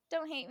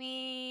don't hate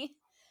me.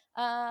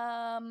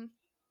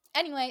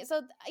 Anyway,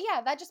 so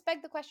yeah, that just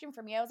begged the question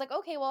for me. I was like,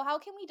 okay, well, how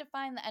can we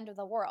define the end of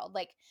the world?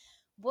 Like,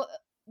 what?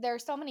 There are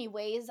so many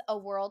ways a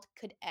world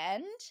could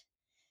end,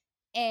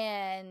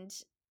 and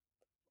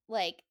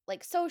like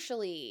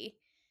socially,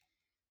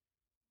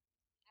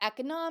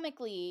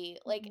 economically,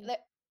 like Mhm.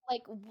 that,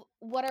 like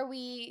what are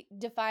we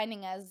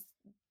defining as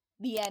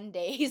the end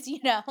days? You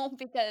know,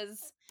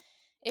 because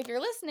if you're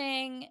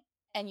listening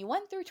and you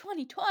went through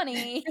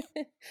 2020,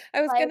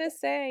 I was like gonna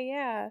say,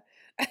 yeah.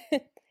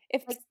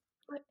 if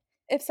like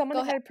if someone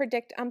go ahead.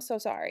 had I'm so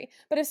sorry,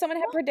 but if someone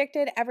had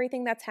predicted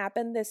everything that's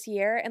happened this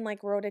year and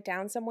like wrote it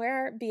down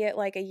somewhere, be it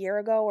like a year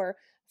ago or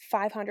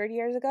 500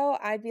 years ago,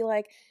 I'd be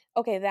like,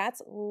 okay,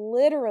 that's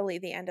literally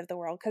the end of the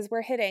world because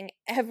we're hitting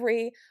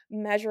every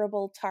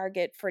measurable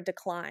target for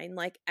decline,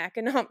 like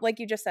like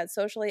you just said,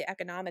 socially,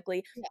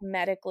 economically, Yeah,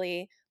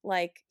 medically,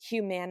 like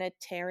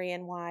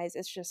humanitarian wise.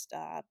 It's just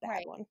a bad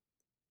right. one.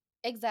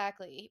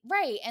 Exactly.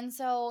 Right. And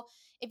so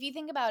if you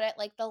think about it,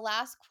 like the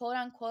last quote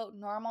unquote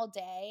normal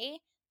day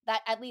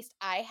that at least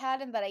I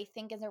had, and that I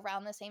think is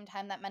around the same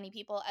time that many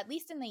people, at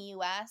least in the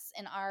US,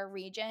 in our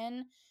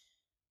region,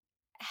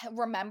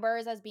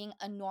 remembers as being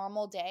a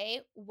normal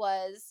day,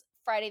 was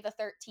Friday the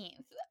 13th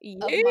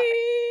of March.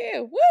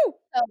 Yeah, woo!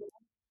 So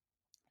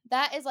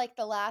that is like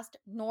the last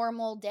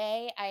normal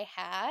day I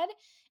had.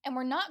 And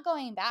we're not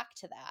going back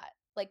to that.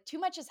 Like, too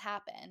much has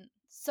happened.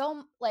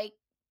 So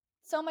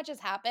much has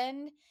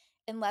happened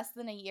in less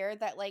than a year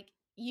that, like,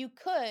 you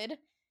could,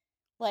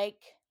 like,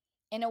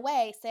 in a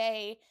way,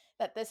 say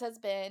that this has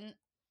been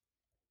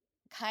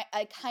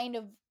a kind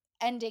of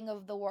ending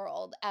of the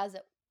world, as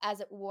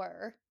it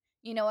were.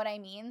 You know what I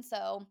mean?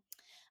 So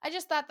I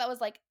just thought that was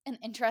like an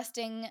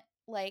interesting,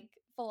 like,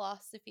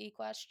 philosophy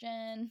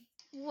question.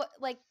 What,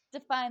 like,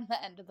 define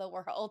the end of the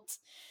world?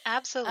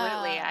 Absolutely.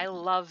 I Um,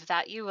 love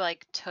that you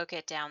like took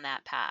it down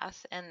that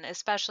path. And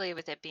especially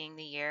with it being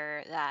the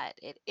year that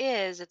it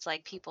is, it's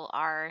like people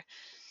are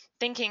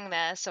thinking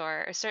this,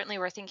 or certainly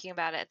we're thinking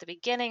about it at the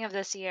beginning of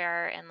this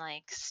year and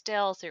like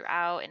still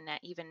throughout, and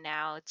even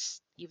now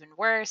it's even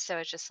worse. So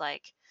it's just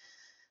like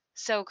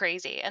so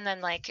crazy. And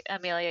then like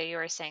Amelia, you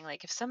were saying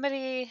like if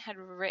somebody had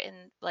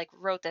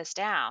wrote this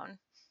down,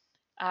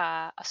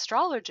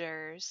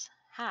 astrologers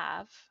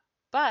have,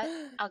 but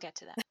I'll get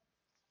to that.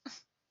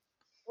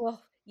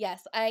 well,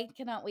 yes, I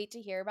cannot wait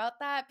to hear about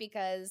that,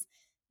 because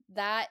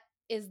that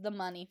is the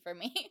money for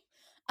me.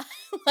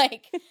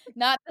 Like,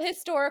 not the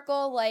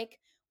historical, like,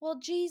 well,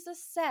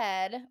 Jesus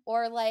said,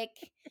 or like,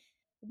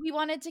 we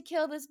wanted to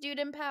kill this dude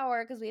in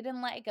power because we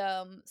didn't like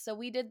him, so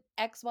we did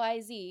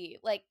XYZ.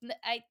 Like,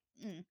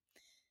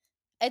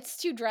 it's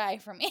too dry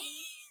for me.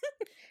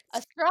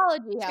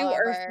 Astrology, Too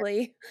however,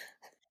 earthly.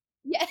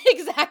 yeah,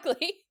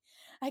 exactly.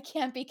 I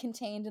can't be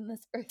contained in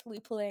this earthly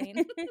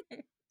plane.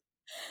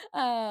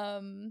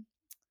 um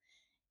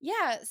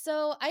yeah,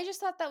 so I just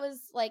thought that was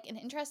like an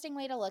interesting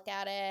way to look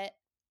at it.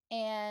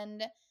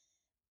 And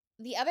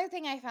the other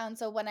thing I found,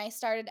 so when I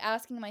started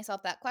asking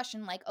myself that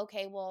question, like,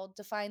 okay, well,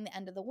 define the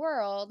end of the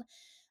world,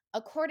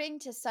 according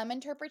to some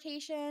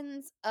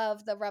interpretations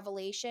of the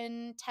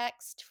Revelation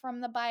text from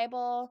the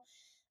Bible,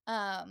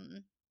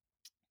 um,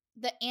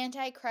 the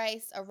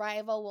Antichrist's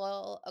arrival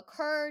will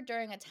occur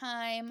during a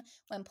time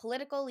when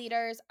political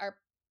leaders are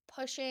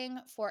pushing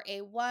for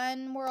a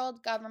one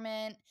world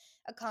government,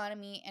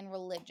 economy, and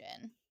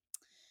religion.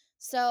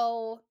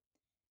 So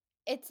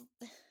it's,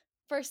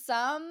 for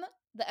some,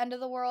 the end of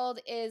the world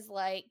is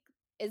like,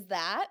 is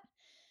that.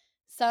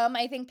 Some,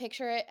 I think,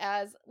 picture it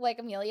as, like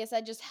Amelia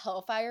said, just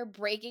hellfire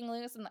breaking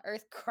loose and the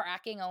earth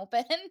cracking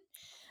open.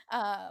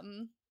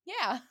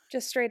 Yeah.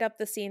 Just straight up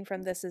the scene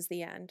from This Is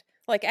the End.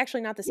 Like,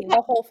 actually, not the scene,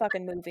 the whole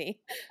fucking movie.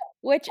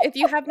 Which, if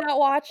you have not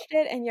watched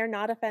it and you're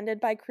not offended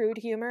by crude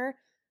humor,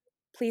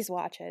 please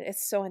watch it.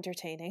 It's so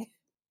entertaining.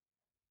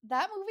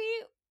 That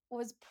movie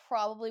was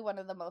probably one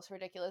of the most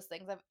ridiculous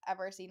things I've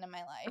ever seen in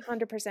my life.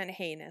 100%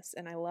 heinous,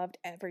 and I loved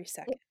every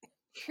second. It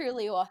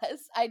truly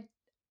was.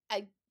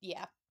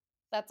 Yeah,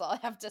 that's all I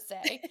have to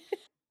say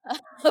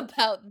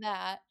about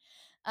that.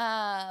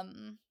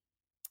 Um,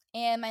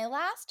 and my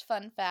last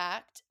fun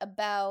fact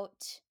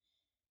about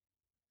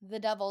the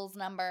devil's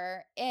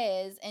number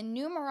is, in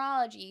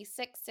numerology,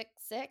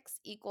 666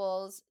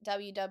 equals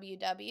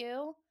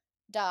www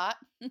dot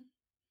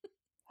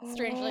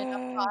strangely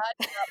enough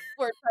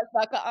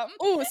pod.wordpress.com.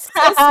 Oh,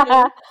 so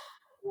smooth.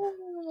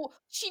 Ooh,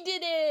 she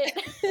did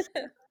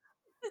it.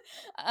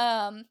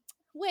 um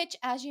which,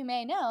 as you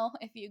may know,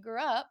 if you grew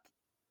up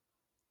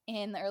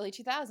in the early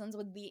 2000s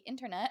with the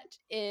internet,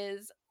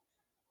 is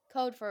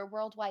code for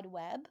World Wide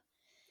Web.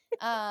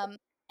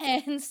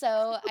 And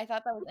so I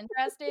thought that was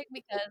interesting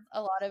because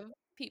a lot of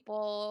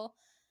people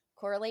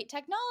correlate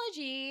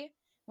technology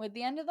with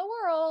the end of the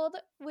world,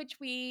 which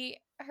we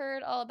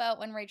heard all about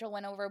when Rachel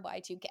went over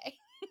Y2K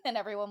and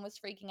everyone was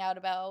freaking out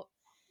about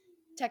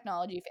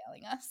technology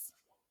failing us.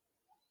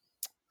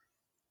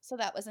 So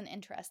that was an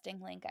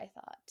interesting link, I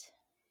thought.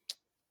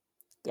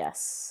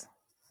 Yes.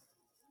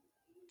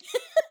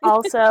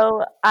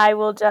 Also, I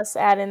will just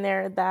add in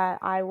there that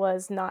I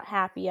was not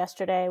happy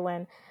yesterday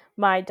when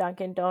my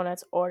Dunkin'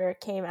 Donuts order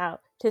came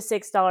out to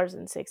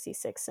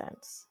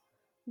 $6.66.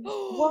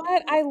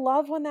 What? I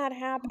love when that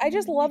happens. I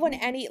just love when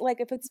any, like,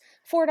 if it's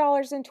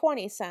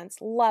 $4.20,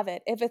 love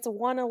it. If it's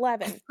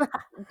 $1.11,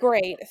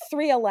 great.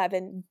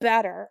 $3.11,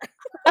 better.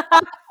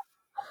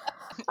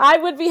 I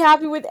would be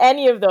happy with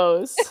any of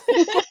those.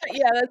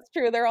 Yeah, that's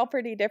true. They're all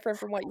pretty different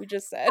from what you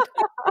just said.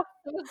 I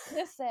was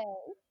gonna say.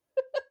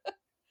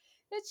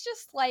 It's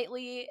just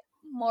slightly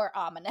more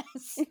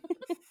ominous.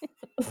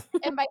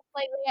 And by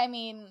slightly, I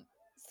mean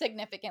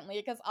significantly,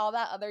 because all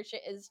that other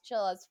shit is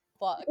chill as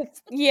fuck.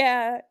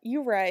 Yeah,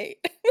 you're right.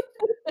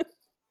 But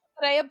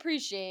I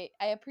appreciate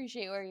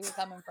where you're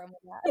coming from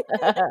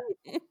with that.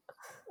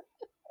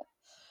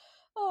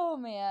 Oh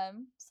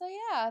man. So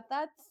yeah,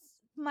 that's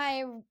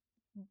my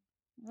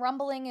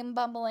rumbling and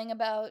bumbling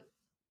about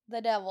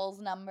the devil's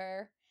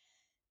number.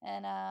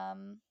 And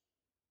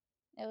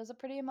it was a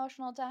pretty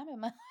emotional time in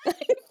my life.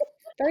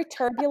 Very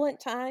turbulent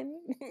time,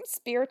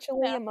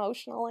 spiritually, Yeah.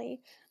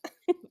 emotionally.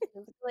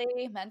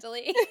 Physically,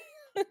 mentally.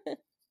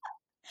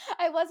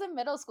 I was in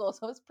middle school,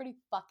 so it was pretty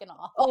fucking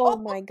awful. Oh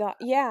my god.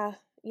 Yeah.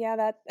 Yeah,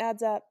 that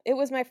adds up. It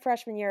was my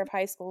freshman year of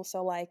high school,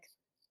 so like,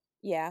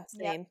 yeah,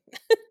 Yeah. same.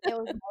 It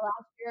was my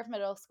last year of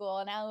middle school,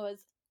 and I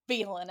was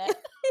feeling it.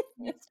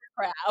 Mr.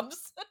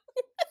 Krabs.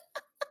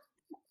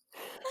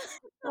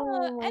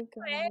 Oh my Anyway,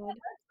 god.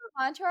 let's move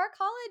on to our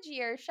college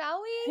year,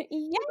 shall we?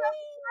 Yay!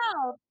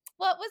 Wow,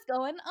 what was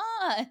going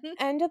on?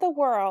 End of the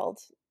world,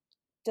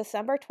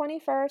 December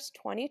 21st,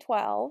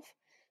 2012.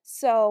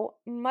 So,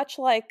 much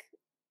like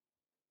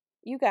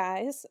you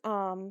guys,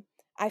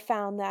 I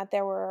found that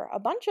there were a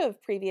bunch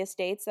of previous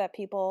dates that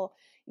people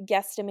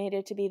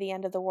guesstimated to be the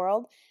end of the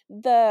world.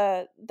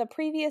 The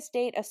previous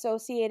date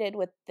associated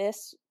with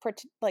this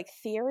like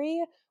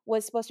theory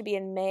was supposed to be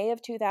in May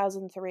of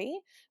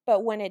 2003,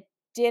 but when it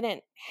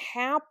didn't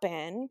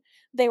happen,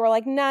 they were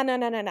like, no, no,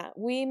 no, no, no.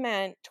 We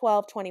meant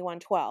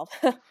 12/21/12.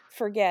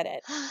 Forget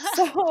it.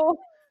 So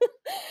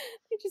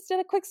they just did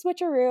a quick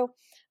switcheroo.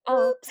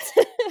 Oops.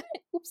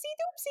 Oopsie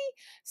doopsie.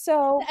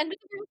 So The end of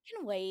the world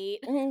can wait.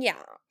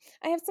 yeah,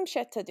 I have some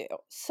shit to do.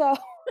 So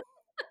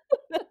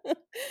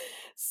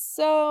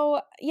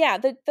so yeah,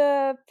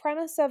 the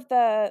premise of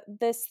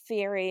this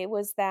theory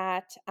was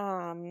that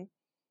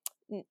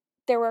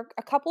there were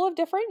a couple of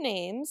different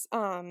names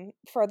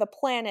for the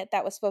planet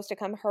that was supposed to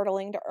come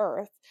hurtling to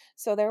Earth.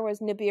 So there was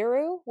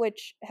Nibiru,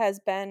 which has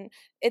been,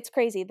 it's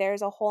crazy.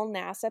 There's a whole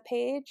NASA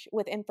page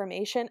with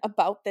information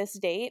about this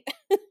date.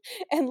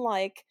 And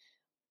like,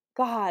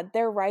 God,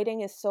 their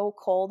writing is so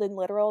cold and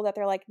literal that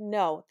they're like,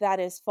 no, that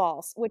is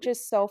false, which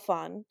is so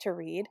fun to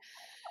read.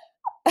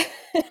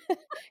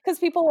 Because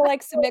people will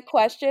like submit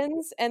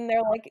questions and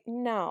they're like,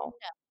 no,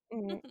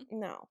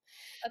 no.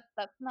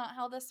 That's not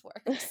how this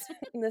works.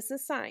 This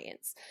is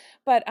science.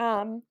 But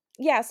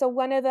yeah, so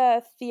one of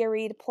the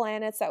theoried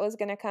planets that was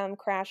going to come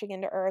crashing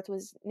into Earth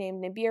was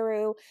named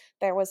Nibiru.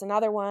 There was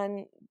another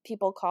one,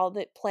 people called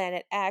it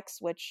Planet X,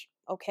 which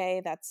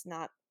okay, that's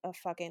not a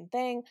fucking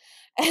thing.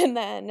 And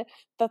then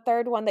the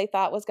third one they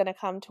thought was going to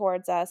come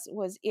towards us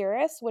was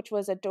Eris, which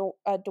was a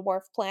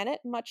dwarf planet,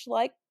 much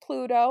like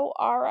Pluto,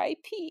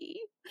 RIP.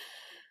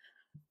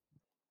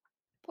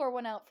 Pour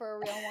one out for a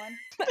real one.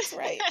 That's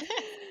right.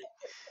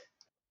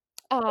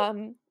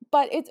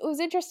 But it was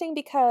interesting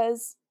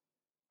because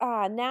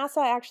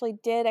NASA actually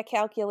did a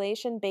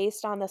calculation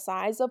based on the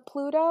size of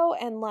Pluto,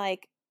 and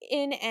like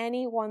in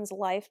anyone's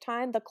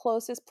lifetime, the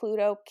closest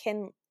Pluto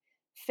can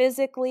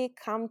physically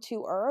come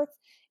to Earth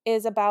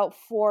is about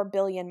 4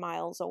 billion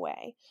miles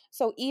away.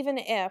 So even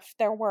if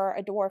there were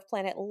a dwarf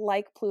planet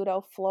like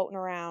Pluto floating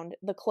around,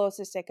 the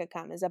closest it could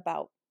come is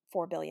about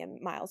 4 billion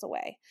miles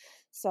away.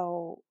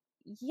 So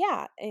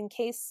yeah, in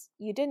case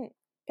you didn't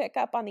pick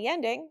up on the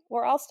ending,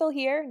 we're all still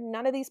here.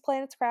 None of these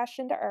planets crashed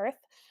into Earth,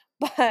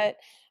 but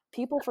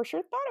people for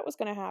sure thought it was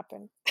going to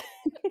happen.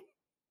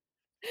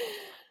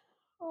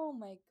 Oh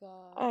my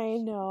gosh. I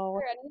know.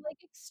 Are there any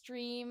like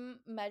extreme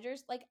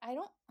measures? Like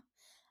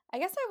I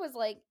guess I was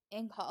like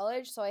in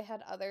college, so I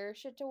had other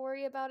shit to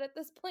worry about at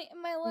this point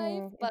in my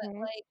life, but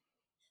Mm-hmm. like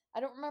I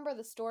don't remember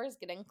the stores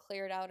getting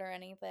cleared out or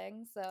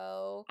anything.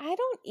 So I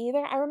don't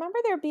either. I remember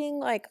there being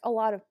like a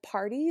lot of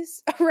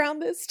parties around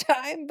this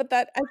time, but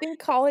that I think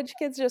college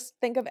kids just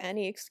think of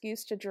any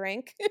excuse to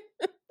drink in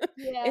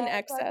yeah,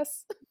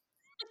 excess.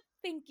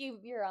 thank you.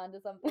 You're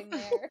onto something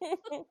there.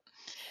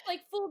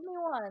 Like fooled me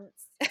once,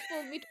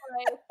 fooled me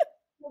twice.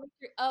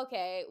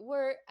 Okay,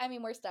 we're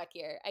stuck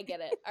here. I get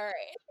it. All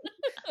right.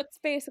 It's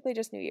basically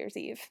just New Year's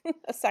Eve,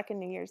 a second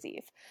New Year's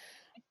Eve.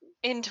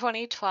 In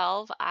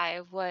 2012,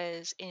 I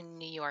was in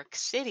New York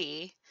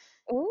City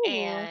Ooh.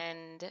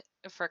 and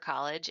for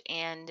college,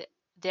 and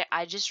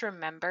I just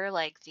remember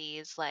like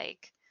these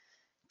like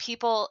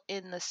people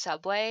in the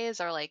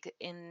subways or like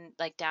in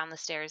like down the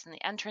stairs in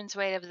the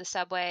entranceway of the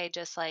subway,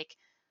 just like,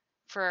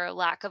 for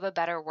lack of a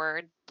better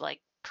word, like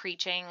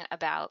preaching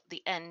about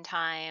the end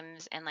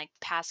times and like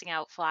passing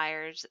out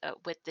flyers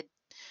with the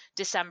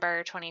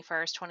December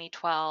 21st,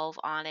 2012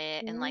 on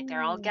it, and like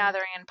they're all Mm.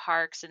 gathering in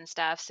parks and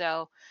stuff.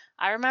 So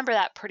I remember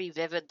that pretty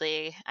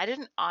vividly. I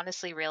didn't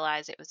honestly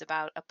realize it was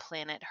about a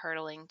planet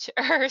hurtling to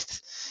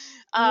Earth.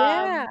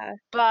 Yeah.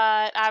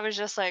 But I was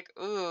just like,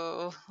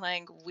 ooh,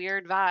 like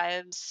weird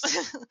vibes.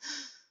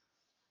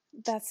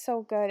 That's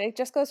so good. It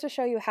just goes to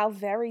show you how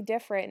very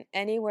different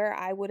anywhere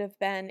I would have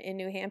been in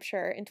New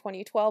Hampshire in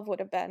 2012 would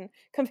have been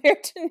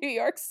compared to New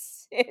York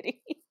City.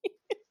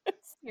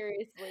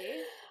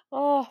 Seriously.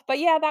 Oh, but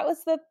yeah, that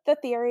was the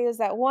theory, is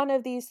that one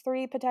of these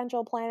three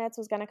potential planets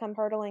was going to come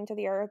hurtling to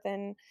the Earth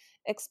and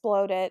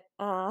explode it,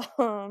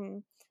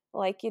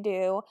 like you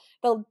do.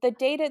 The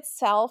date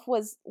itself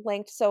was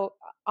linked, so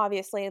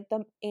obviously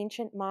the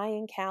ancient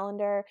Mayan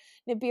calendar,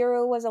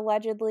 Nibiru was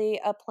allegedly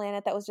a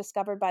planet that was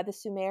discovered by the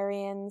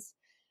Sumerians.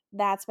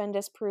 That's been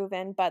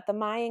disproven, but the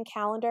Mayan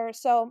calendar,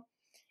 so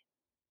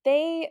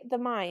the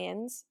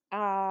Mayans,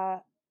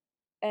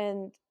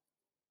 and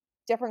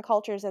different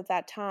cultures at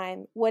that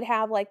time would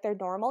have like their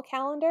normal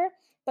calendar,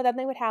 but then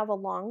they would have a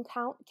long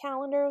count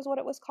calendar, is what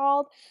it was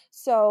called.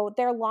 So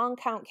their long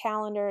count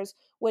calendars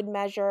would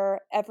measure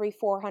every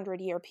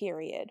 400-year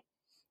period.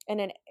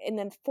 And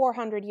then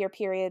 400-year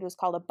period was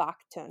called a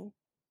Baktun.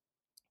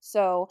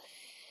 So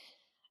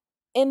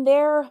in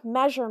their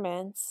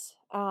measurements,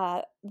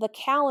 the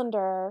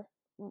calendar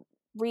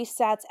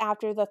resets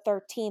after the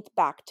 13th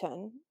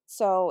Baktun.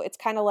 So it's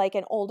kind of like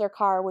an older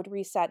car would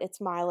reset its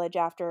mileage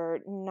after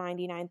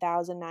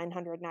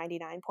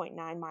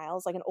 99,999.9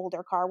 miles, like an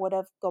older car would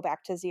have, go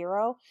back to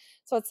zero.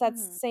 So it's that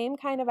Mhm. same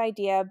kind of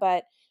idea,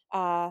 but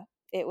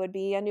it would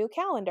be a new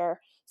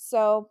calendar.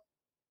 So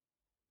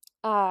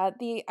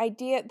the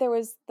idea, there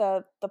was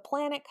the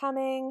planet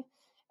coming,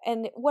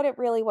 and what it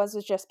really was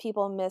just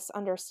people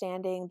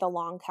misunderstanding the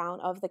long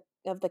count of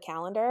the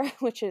calendar,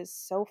 which is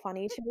so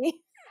funny to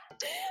me.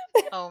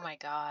 Oh my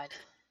God.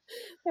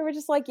 They were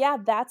just like, yeah,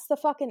 that's the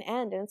fucking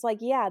end. And it's like,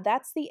 yeah,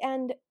 that's the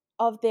end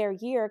of their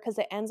year because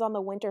it ends on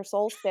the winter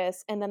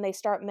solstice. And then they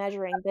start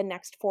measuring the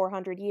next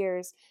 400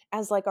 years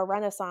as like a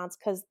renaissance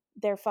because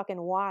they're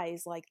fucking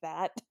wise like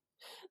that.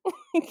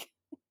 Like,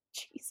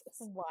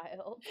 Jesus.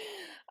 Wild.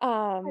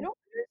 I don't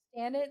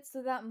understand it,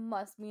 so that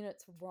must mean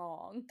it's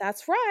wrong.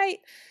 That's right.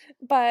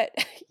 But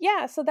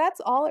yeah, so that's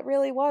all it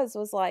really was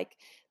like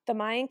the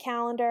Mayan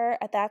calendar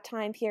at that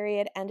time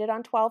period ended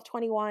on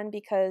 12/21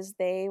 because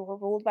they were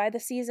ruled by the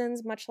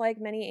seasons, much like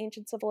many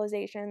ancient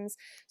civilizations.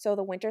 So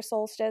the winter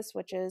solstice,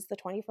 which is the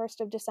 21st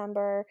of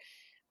December,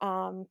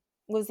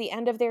 was the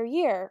end of their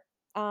year.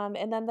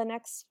 And then the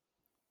next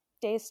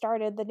day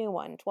started the new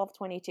one,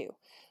 12/22.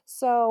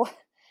 So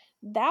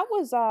that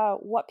was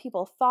what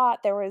people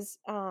thought. There was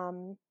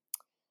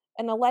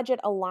an alleged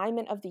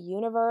alignment of the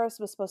universe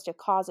was supposed to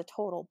cause a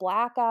total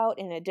blackout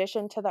in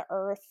addition to the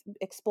Earth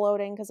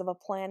exploding because of a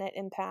planet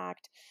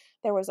impact.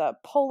 There was a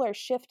polar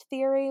shift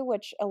theory,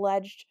 which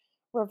alleged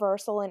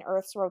reversal in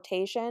Earth's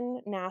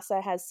rotation.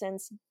 NASA has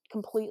since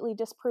completely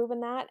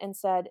disproven that and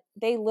said,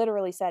 they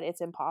literally said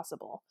it's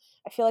impossible.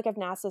 I feel like if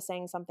NASA's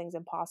saying something's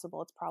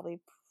impossible, it's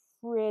probably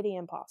pretty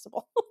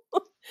impossible.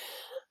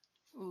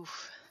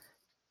 Oof.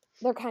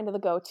 They're kind of the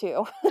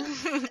go-to. They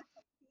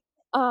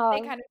um,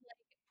 kind of like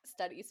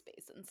study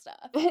space and stuff,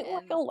 like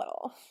and a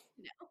little,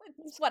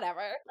 it's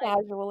whatever. Like,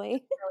 casually.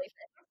 really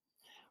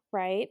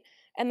Right.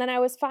 And then I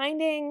was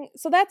finding,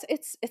 so that's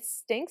it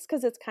stinks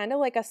because it's kind of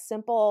like a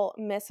simple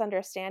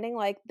misunderstanding.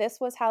 Like this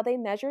was how they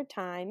measured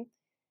time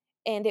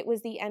and it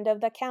was the end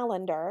of the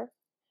calendar.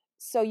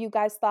 So you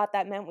guys thought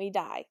that meant we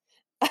die.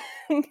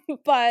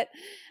 But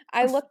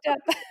I looked up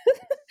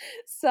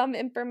some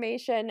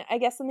information. I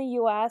guess in the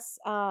US,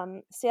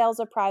 sales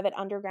of private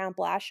underground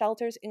blast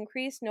shelters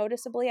increased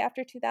noticeably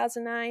after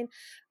 2009.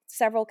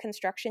 Several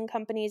construction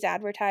companies'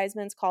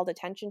 advertisements called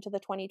attention to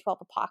the 2012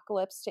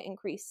 apocalypse to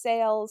increase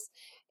sales.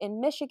 In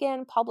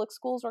Michigan, public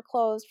schools were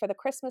closed for the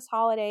Christmas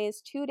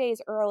holidays 2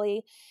 days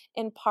early,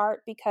 in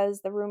part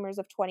because the rumors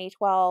of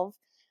 2012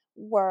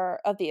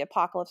 of the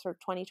apocalypse for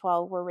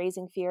 2012 were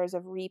raising fears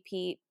of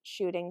repeat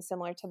shootings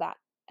similar to that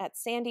at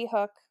Sandy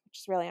Hook, which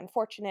is really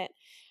unfortunate.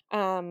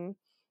 I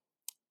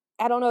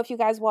don't know if you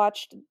guys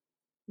watched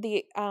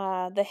the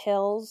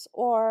Hills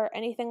or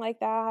anything like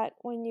that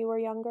when you were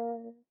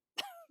younger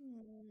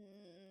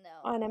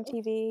on no.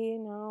 MTV.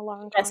 No, a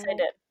long Yes, time I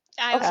ago. did.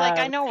 I was like,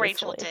 I know Pretty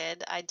Rachel silly.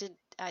 did. I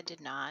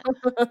did not.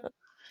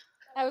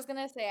 I was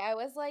gonna say I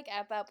was like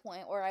at that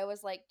point where I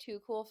was like too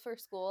cool for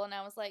school, and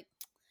I was like,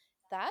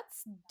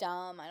 That's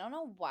dumb. I don't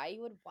know why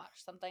you would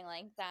watch something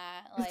like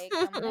that. Like,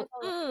 I'm gonna go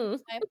listen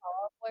to my Fall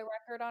Out Boy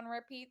record on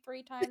repeat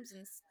 3 times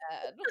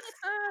instead.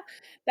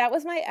 That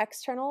was my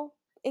external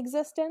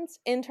existence.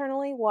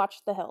 Internally, watch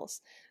The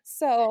Hills.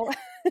 So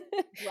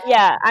Wow.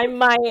 Yeah, I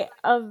might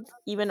have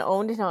even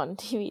owned it on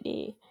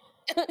DVD.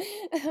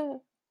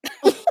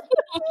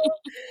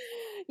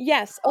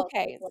 yes, Oh,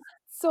 okay. well,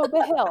 So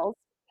The Hills.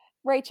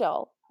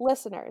 Rachel,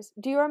 listeners,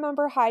 do you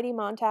remember Heidi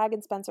Montag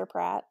and Spencer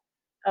Pratt?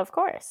 Of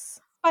course.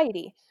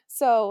 Heidi.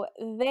 So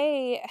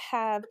they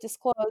have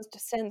disclosed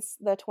since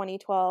the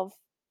 2012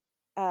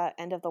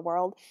 end of the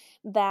world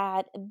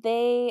that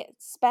they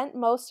spent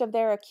most of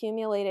their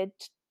accumulated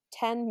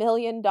 $10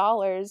 million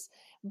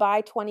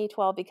by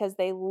 2012 because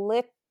they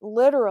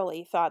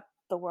literally thought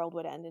the world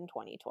would end in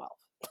 2012.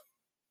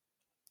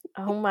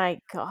 Oh my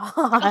gosh.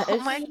 Oh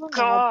my Can you imagine?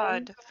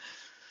 God.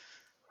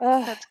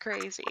 Ugh, That's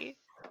crazy.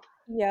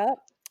 yep.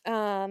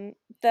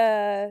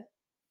 The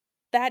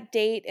that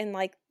date and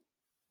like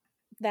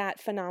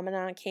that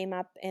phenomenon came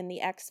up in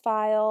the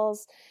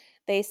X-Files.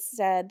 They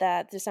said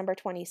that December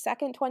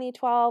 22nd,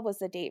 2012 was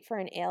the date for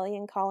an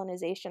alien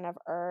colonization of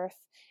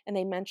Earth, and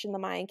they mentioned the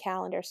Mayan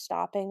calendar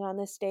stopping on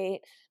this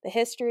date. The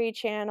History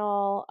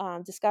Channel,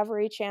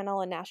 Discovery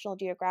Channel, and National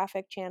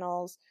Geographic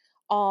channels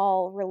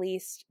all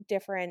released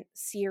different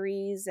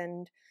series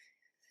and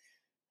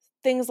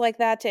things like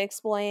that to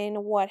explain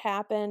what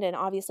happened. And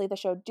obviously the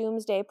show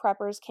Doomsday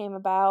Preppers came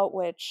about,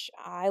 which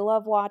I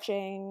love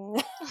watching.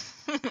 now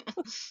that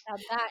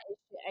is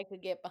shit I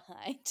could get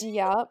behind.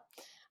 Yep.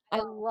 I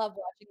love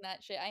watching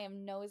that shit. I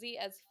am nosy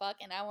as fuck,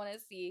 and I want to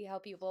see how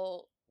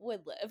people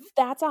would live.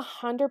 That's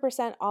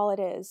 100% all it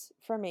is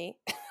for me.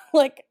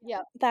 Like,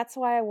 Yep, that's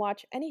why I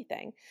watch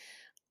anything.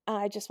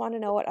 I just want to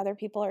know what other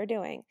people are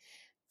doing.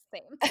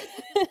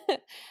 same.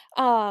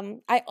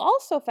 I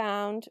also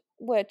found,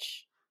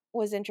 which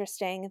was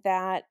interesting,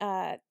 that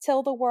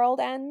 "Till the World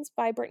Ends"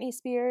 by Britney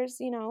Spears,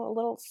 you know,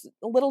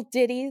 a little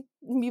ditty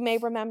you may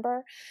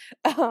remember,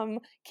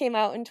 came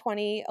out in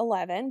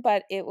 2011,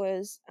 but it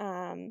was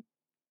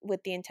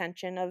with the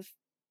intention of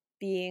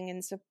being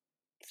in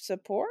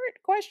support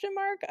question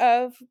mark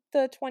of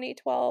the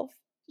 2012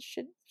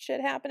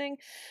 shit happening.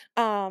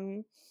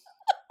 Um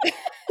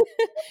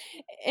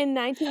in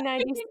I 1990s.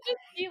 can just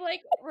see,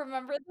 like,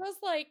 remember those,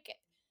 like,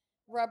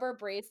 rubber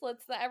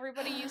bracelets that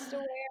everybody used to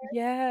wear?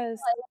 Yes.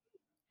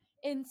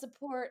 In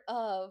support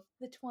of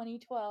the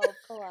 2012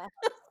 collapse.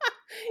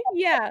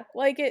 Yeah,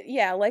 like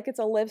it's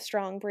a Live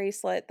Strong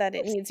bracelet that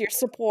it needs your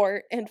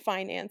support and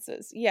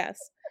finances. Yes.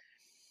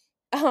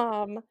 Um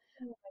Oh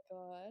my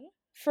god.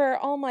 for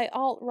all my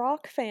alt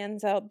rock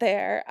fans out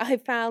there, I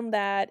found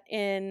that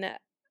in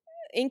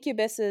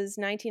Incubus's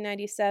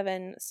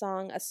 1997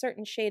 song A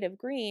Certain Shade of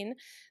Green,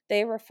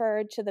 they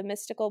referred to the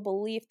mystical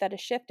belief that a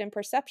shift in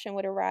perception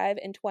would arrive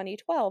in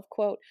 2012.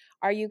 Quote,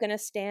 "Are you going to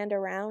stand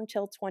around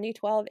till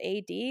 2012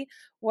 AD?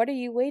 What are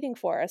you waiting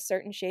for? A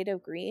certain shade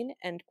of green?"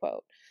 End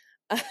quote.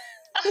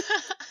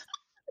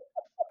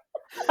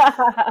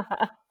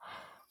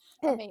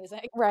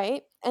 Amazing.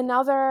 Right.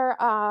 Another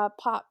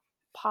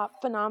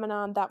pop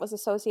phenomenon that was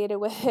associated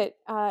with it,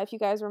 if you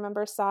guys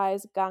remember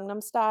Psy's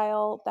Gangnam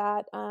Style,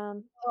 that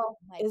Oh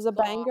my is a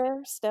god.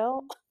 banger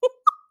still.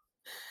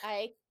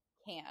 I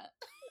can't.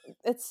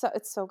 It's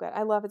so good.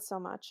 I love it so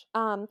much.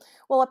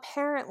 Well,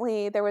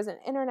 apparently there was an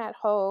internet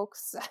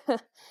hoax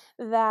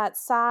that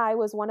Psy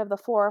was one of the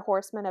 4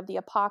 horsemen of the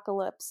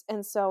apocalypse,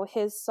 and so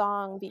his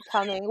song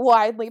becoming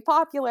widely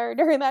popular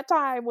during that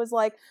time was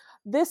like,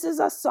 "This is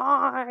a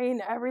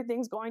sign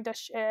everything's going to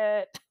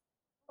shit."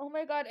 Oh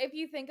my god, if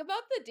you think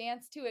about the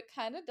dance too, it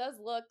kinda does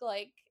look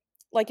like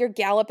Like you're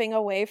galloping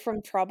away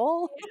from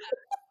trouble.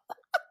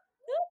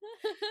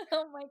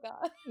 oh my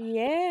god.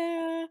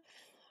 Yeah.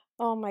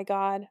 Oh my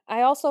god.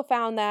 I also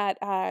found that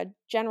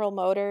General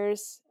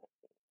Motors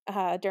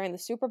during the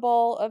Super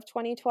Bowl of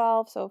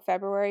 2012, so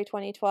February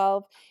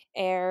 2012,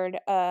 aired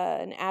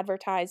an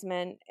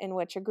advertisement in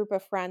which a group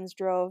of friends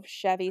drove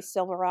Chevy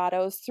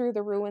Silverados through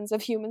the ruins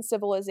of human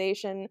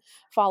civilization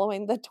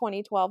following the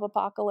 2012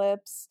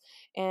 apocalypse.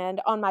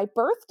 And on my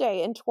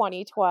birthday in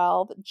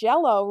 2012,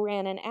 Jell-O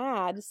ran an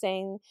ad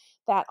saying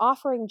that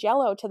offering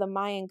Jell-O to the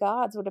Mayan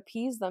gods would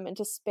appease them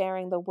into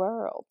sparing the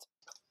world.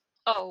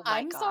 Oh my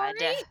I'm sorry?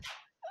 God.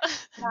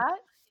 That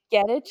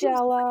Get it, is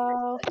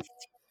Jell-O. racist.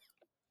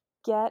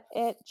 Get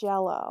it,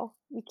 Jell-O.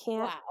 You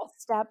can't Wow.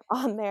 step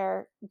on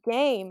their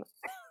game.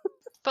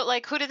 But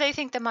like, who do they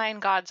think the Mayan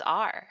gods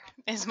are?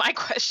 Is my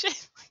question.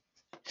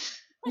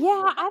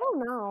 Yeah, I don't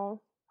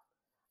know.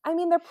 I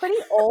mean, they're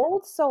pretty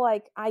old, so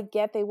like I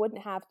get they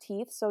wouldn't have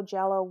teeth, so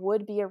Jell-O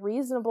would be a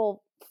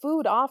reasonable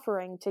food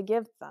offering to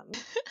give them.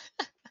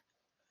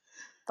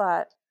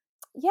 But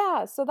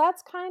yeah, so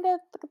that's kind of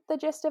the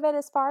gist of it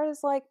as far as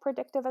like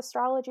predictive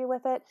astrology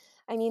with it.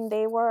 I mean,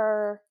 they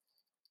were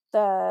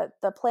the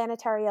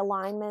planetary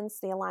alignments,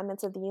 the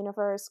alignments of the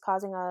universe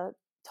causing a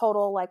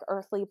total like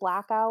earthly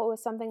blackout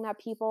was something that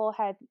people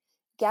had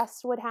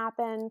guessed would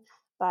happen,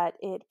 but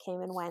it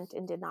came and went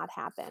and did not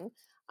happen.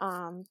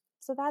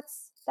 So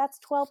that's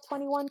 12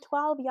 21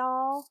 12,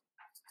 y'all.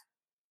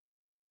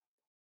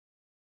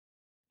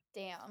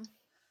 Damn.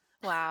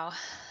 Wow.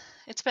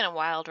 It's been a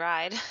wild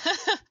ride.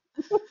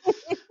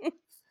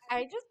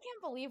 I just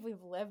can't believe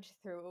we've lived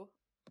through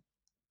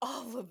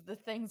all of the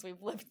things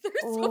we've lived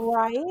through so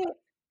far. Right?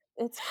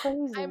 It's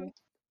crazy.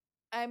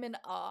 I'm in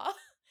awe.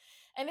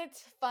 And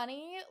it's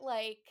funny,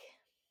 like,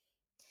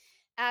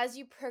 as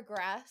you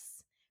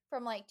progress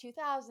from like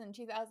 2000,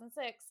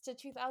 2006 to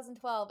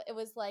 2012, it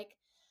was like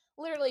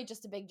literally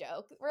just a big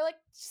joke. We're like,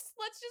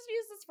 let's just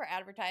use this for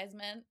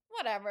advertisement.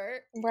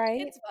 Whatever.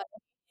 Right? It's fun.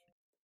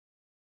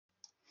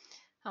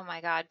 Oh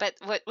my God. But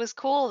what was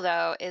cool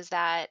though is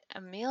that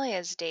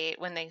Amelia's date,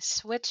 when they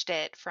switched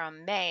it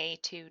from May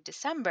to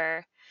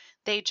December,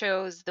 they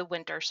chose the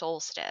winter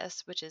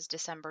solstice, which is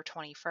December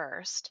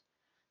 21st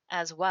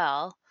as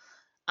well.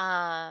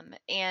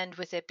 And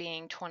with it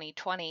being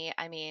 2020,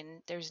 I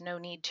mean, there's no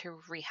need to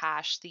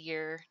rehash the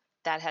year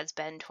that has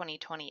been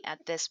 2020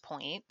 at this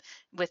point,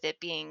 with it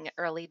being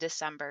early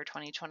December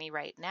 2020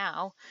 right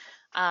now.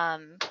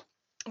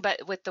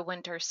 But with the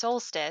winter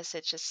solstice,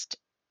 it's just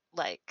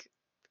like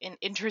an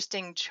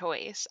interesting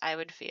choice, I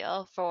would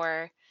feel,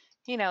 for,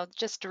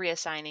 just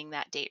reassigning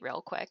that date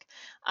real quick.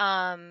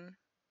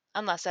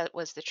 Unless that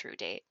was the true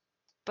date.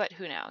 But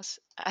who knows?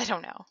 I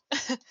don't know.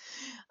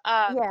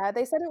 Yeah,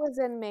 they said it was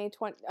in May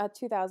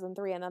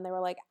 2003, and then they were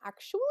like,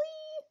 actually,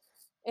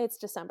 it's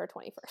December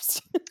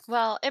 21st.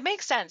 Well, it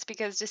makes sense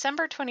because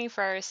December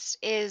 21st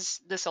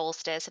is the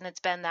solstice, and it's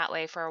been that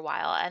way for a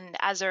while. And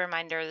as a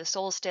reminder, the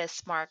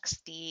solstice marks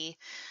the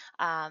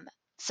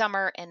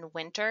summer and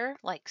winter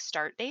like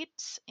start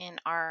dates in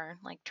our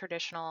like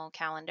traditional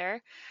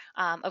calendar.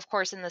 Of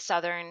course, in the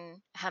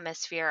southern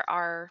hemisphere,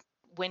 our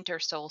winter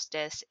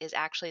solstice is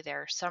actually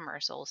their summer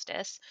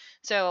solstice.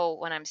 So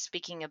when I'm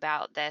speaking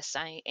about this,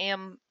 I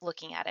am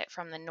looking at it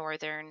from the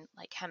northern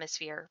like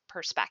hemisphere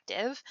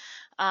perspective.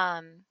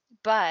 And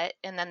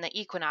then the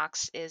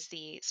equinox is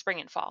the spring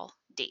and fall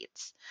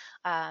dates.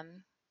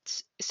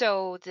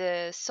 So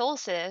the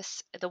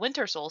solstice, the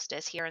winter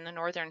solstice here in the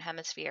northern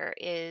hemisphere,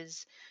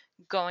 is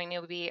going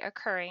to be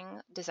occurring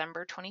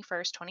December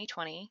 21st,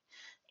 2020,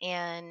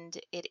 and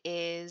it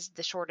is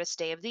the shortest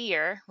day of the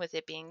year, with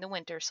it being the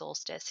winter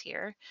solstice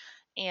here.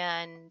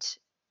 And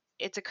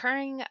it's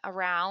occurring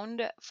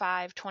around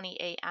 5:20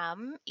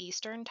 a.m.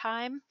 Eastern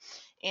time,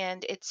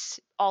 and it's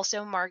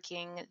also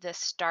marking the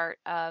start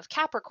of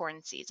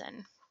Capricorn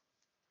season.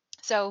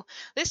 So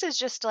this is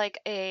just like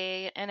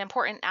an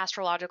important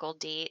astrological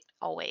date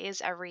always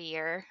every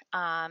year,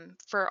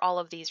 for all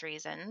of these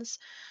reasons.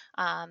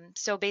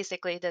 So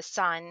basically, the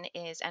sun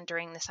is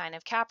entering the sign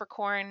of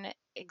Capricorn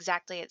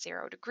exactly at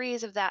 0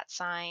 degrees of that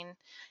sign.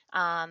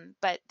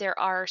 But there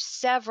are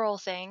several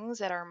things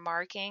that are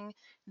marking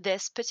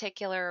this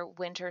particular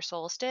winter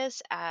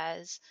solstice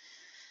as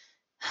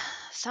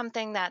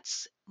something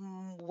that's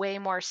way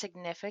more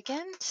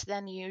significant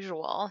than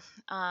usual.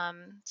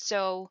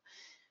 So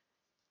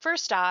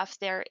first off,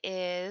 there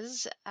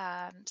is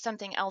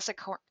something else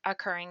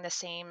occurring the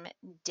same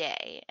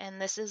day,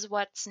 and this is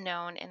what's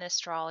known in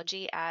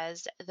astrology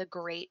as the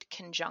Great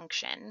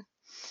Conjunction.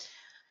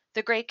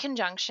 The Great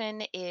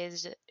Conjunction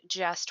is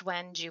just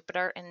when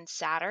Jupiter and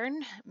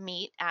Saturn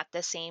meet at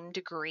the same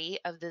degree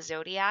of the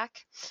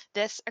zodiac.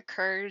 This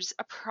occurs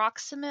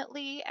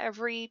approximately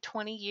every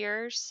 20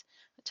 years,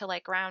 to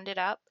like round it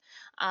up.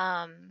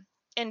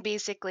 And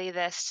basically,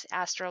 this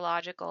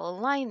astrological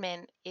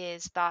alignment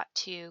is thought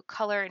to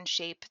color and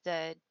shape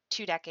the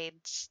 2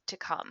 decades to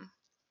come.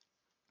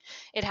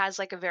 It has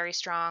like a very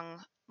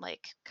strong,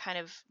 like kind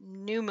of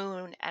new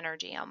moon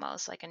energy,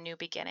 almost like a new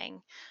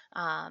beginning.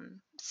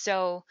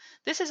 So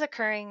this is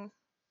occurring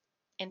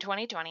in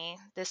 2020,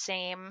 the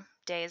same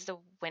day as the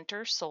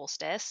winter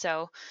solstice.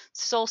 So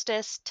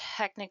solstice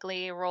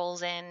technically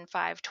rolls in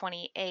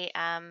 5:20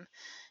 a.m.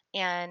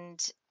 and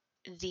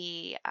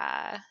the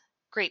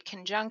Great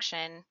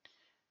Conjunction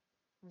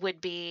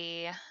would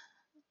be,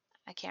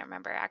 I can't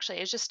remember actually,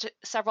 it's just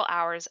several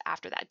hours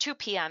after that, 2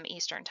 p.m.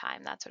 Eastern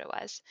time. That's what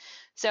it was.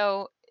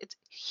 So it's a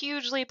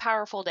hugely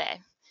powerful day,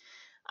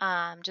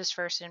 just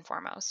first and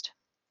foremost.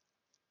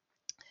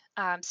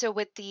 So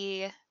with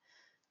the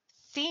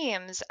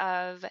themes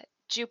of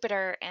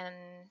Jupiter and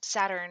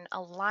Saturn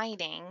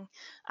aligning,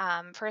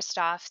 first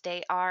off,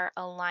 they are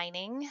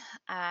aligning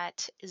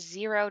at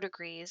 0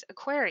 degrees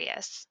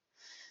Aquarius.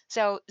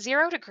 So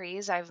 0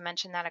 degrees, I've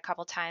mentioned that a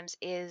couple times,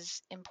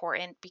 is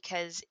important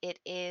because it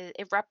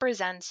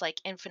represents like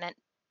infinite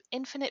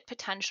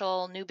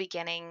potential, new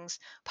beginnings,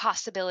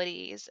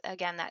 possibilities.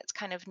 Again, that's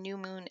kind of new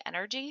moon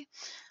energy.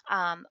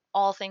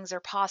 All things are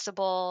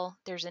possible.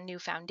 There's a new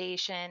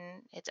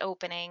foundation. It's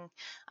opening.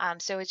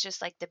 So it's just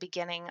like the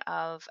beginning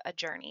of a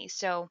journey.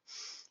 So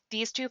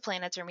these two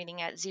planets are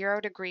meeting at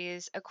 0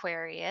 degrees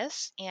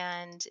Aquarius,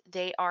 and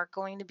they are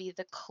going to be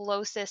the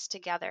closest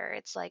together.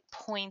 It's like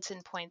points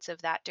and points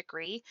of that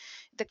degree,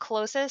 the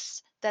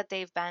closest that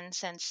they've been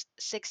since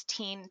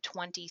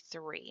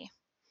 1623.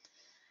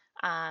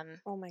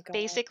 Oh my God, the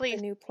Basically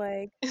new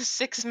plague.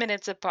 6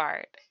 minutes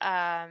apart,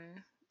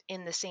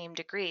 in the same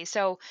degree.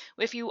 So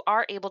if you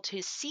are able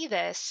to see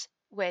this,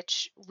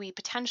 which we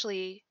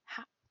potentially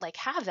like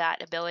have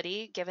that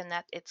ability, given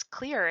that it's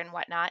clear and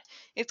whatnot,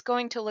 it's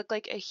going to look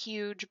like a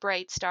huge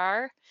bright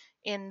star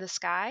in the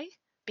sky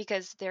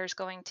because there's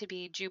going to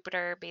be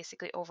Jupiter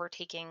basically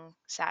overtaking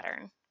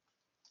Saturn.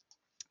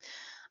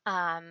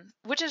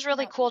 Which is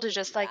really Can't cool wait to to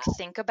just see like that.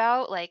 think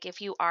about. Like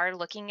if you are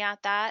looking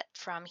at that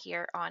from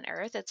here on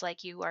Earth, it's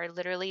like you are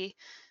literally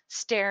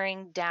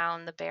staring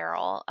down the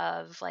barrel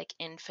of like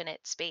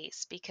infinite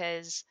space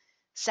because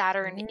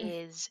Saturn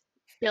Mm. is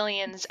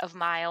billions of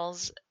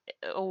miles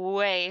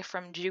away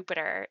from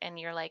Jupiter and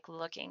you're like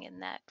looking in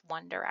that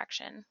one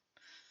direction.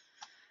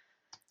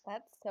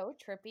 That's so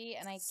trippy,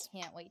 and I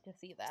can't wait to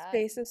see that.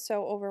 Space is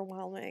so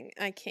overwhelming.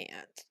 I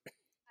can't.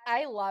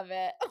 I love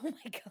it. Oh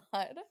my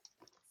god.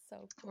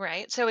 So cool.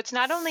 Right. So it's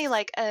not only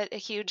like a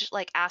huge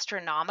like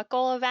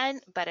astronomical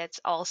event, but it's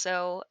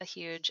also a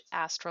huge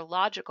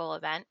astrological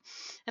event.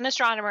 And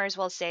astronomers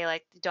will say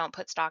like don't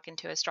put stock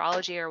into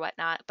astrology or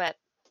whatnot, but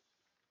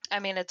I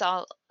mean it's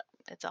all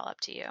up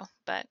to you,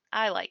 but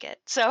I like it.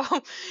 So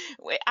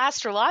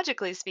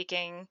astrologically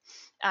speaking,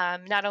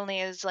 not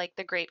only is like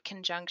the Great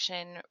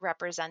Conjunction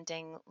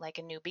representing like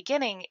a new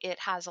beginning, it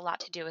has a lot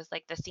to do with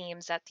like the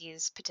themes that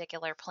these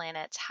particular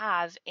planets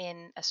have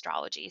in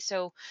astrology.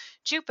 So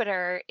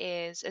Jupiter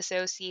is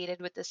associated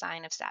with the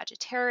sign of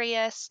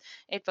Sagittarius.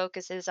 It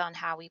focuses on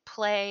how we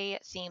play,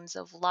 themes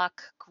of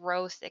luck,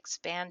 growth,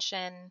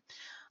 expansion,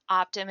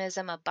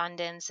 optimism,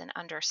 abundance, and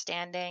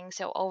understanding.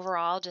 So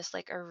overall, just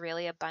like a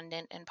really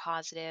abundant and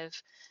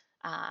positive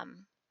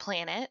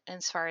planet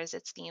as far as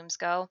its themes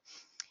go.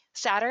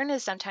 Saturn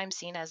is sometimes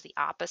seen as the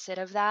opposite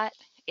of that.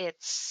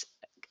 It's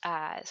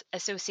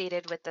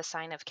associated with the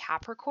sign of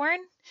Capricorn.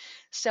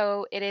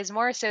 So it is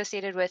more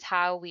associated with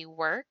how we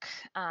work,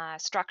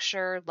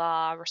 structure,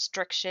 law,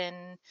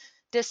 restriction,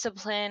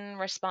 discipline,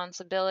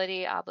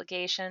 responsibility,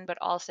 obligation, but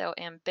also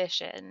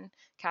ambition.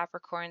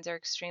 Capricorns are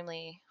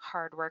extremely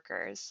hard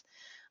workers.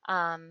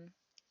 Um,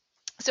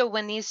 so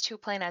when these two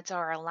planets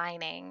are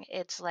aligning,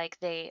 it's like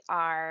they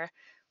are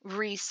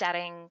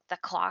resetting the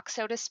clock,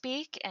 so to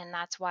speak, and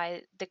that's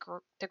why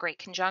the Great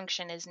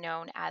Conjunction is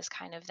known as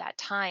kind of that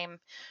time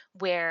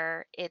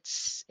where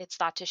it's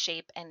thought to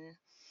shape and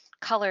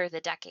color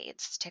the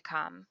decades to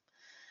come.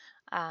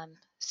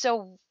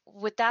 So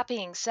with that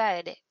being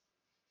said,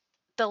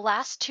 the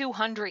last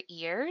 200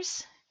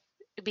 years,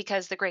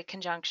 because the Great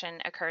Conjunction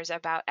occurs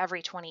about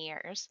every 20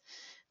 years,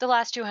 the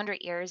last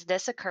 200 years,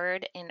 this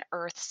occurred in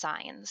Earth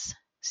signs.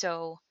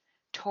 So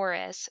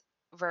Taurus,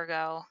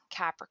 Virgo,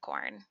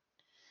 Capricorn.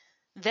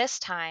 This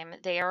time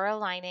they are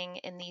aligning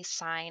in the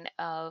sign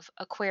of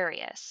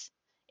Aquarius,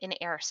 an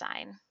air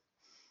sign.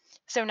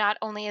 So not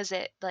only is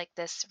it like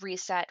this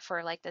reset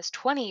for like this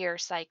 20-year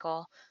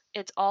cycle,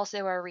 it's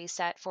also a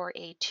reset for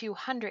a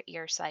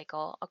 200-year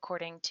cycle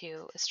according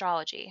to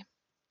astrology.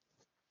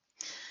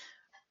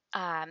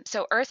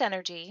 So Earth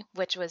energy,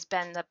 which was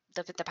been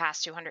the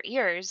past 200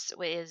 years,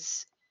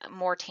 is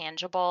more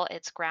tangible.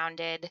 It's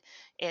grounded.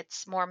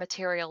 It's more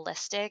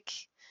materialistic.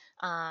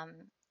 Um,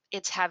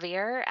 it's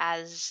heavier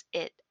as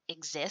it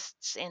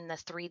exists in the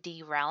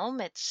 3D realm.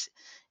 It's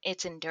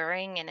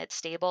enduring and it's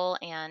stable,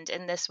 and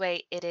in this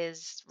way, it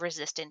is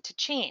resistant to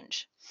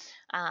change.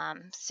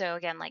 So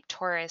again, like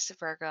Taurus,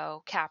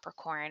 Virgo,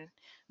 Capricorn,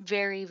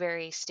 very,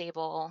 very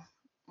stable,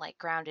 like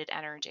grounded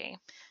energy.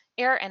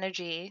 Air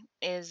energy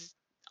is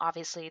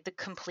obviously the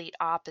complete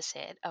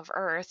opposite of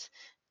Earth,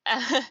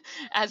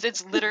 as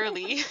it's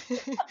literally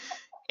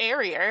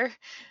airier.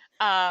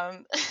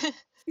 Um,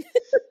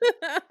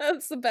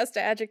 That's the best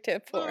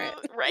adjective for it.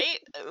 right?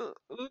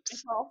 It's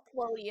Oops. all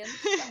flowy and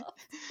stuff.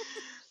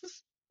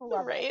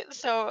 Love it. Right.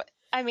 So,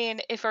 I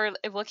mean, if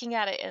looking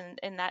at it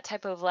in that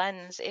type of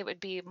lens, it would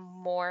be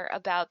more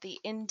about the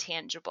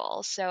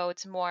intangible. So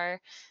it's more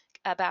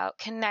about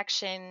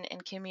connection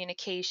and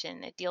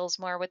communication. It deals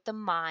more with the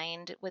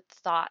mind, with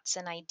thoughts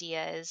and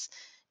ideas.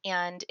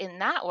 And in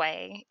that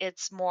way,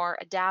 it's more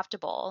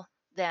adaptable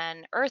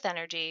than earth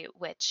energy,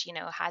 which,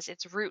 has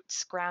its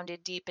roots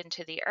grounded deep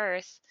into the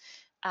earth.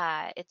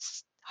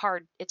 It's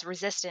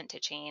resistant to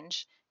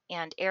change,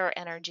 and air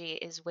energy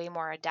is way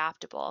more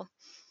adaptable.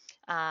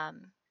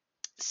 Um,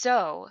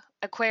 so,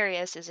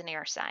 Aquarius is an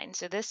air sign.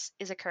 So, this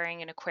is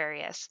occurring in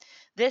Aquarius.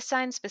 This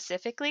sign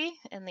specifically,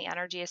 and the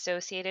energy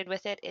associated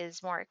with it,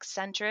 is more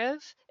eccentric,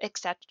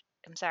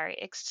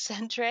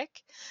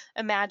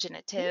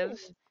 imaginative,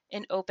 Ooh.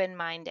 and open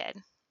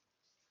minded.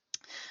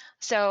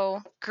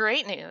 So,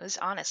 great news,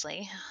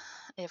 honestly,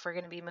 if we're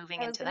going to be moving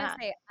I was into gonna that.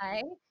 say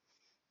I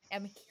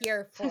am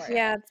here for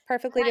Yeah, it. it's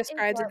perfectly That is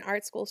describes an what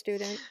art school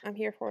student. I'm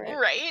here for it.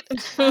 Right?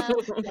 yeah,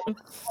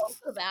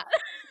 also that.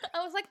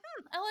 I was like,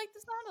 I like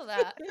the sound of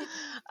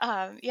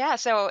that. Yeah,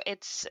 so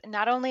it's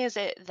not only is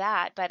it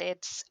that, but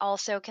it's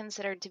also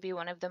considered to be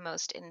one of the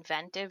most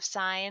inventive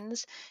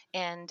signs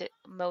and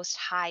most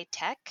high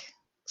tech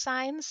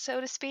signs, so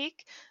to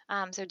speak.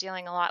 So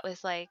dealing a lot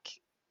with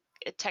like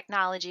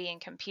technology and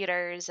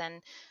computers,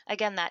 and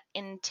again, that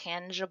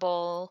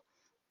intangible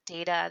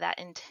data, that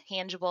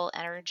intangible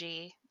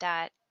energy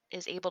that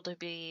is able to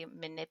be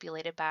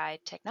manipulated by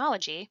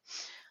technology.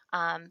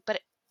 But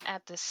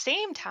at the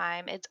same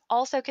time, it's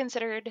also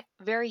considered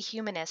very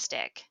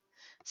humanistic.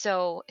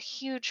 So,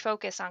 huge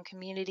focus on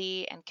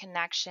community and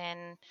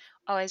connection,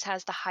 always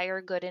has the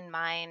higher good in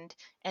mind.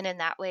 And in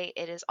that way,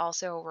 it is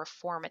also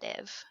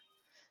reformative.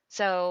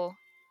 So,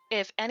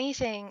 if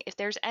anything, if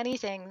there's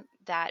anything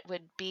that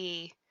would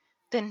be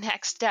the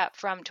next step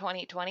from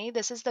 2020,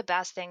 this is the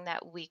best thing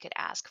that we could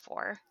ask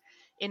for,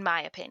 in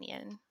my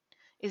opinion,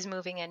 is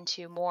moving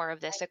into more of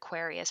this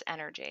Aquarius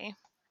energy.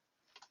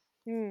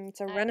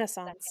 It's a I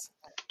renaissance.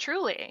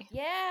 Truly,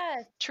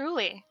 Yes.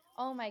 truly.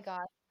 Oh my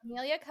gosh.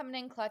 Amelia coming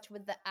in clutch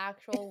with the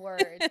actual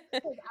words.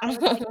 Because I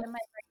was like, in my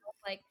brain, I was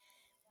like,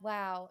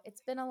 wow,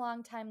 it's been a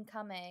long time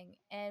coming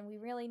and we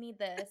really need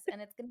this.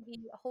 And it's going to be,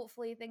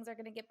 hopefully, things are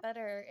going to get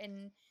better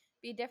and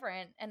be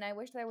different. And I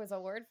wish there was a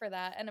word for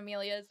that. And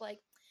Amelia is like,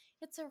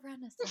 it's a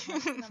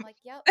renaissance. And I'm like,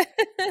 yep.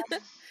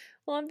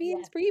 Well, it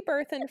means Yes.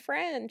 rebirth in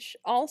French.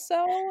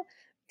 Also,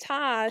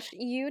 Tosh,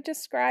 you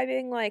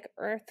describing like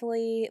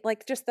earthly,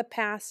 like just the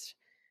past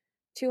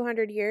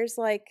 200 years,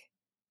 like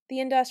the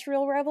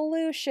Industrial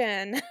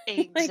Revolution,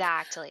 like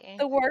Exactly.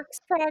 the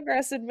Works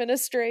Progress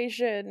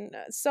Administration,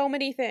 so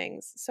many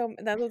things. So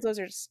those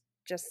are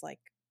just like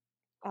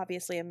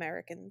obviously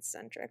American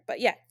centric. But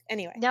yeah,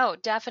 anyway. No,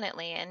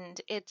 definitely. And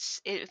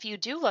it's if you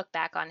do look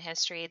back on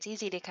history, it's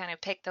easy to kind of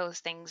pick those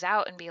things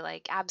out and be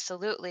like,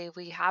 absolutely,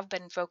 we have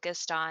been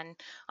focused on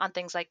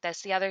things like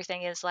this. The other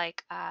thing is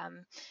like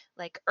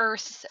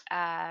earth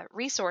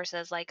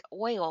resources like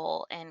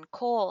oil and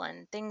coal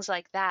and things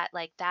like that.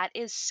 Like that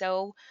is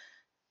so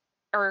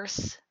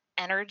earth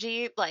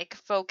energy like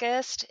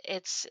focused.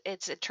 It's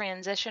a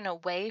transition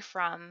away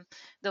from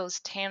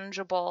those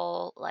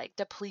tangible like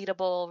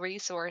depletable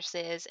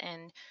resources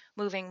and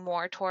moving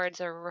more towards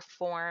a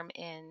reform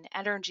in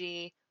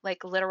energy,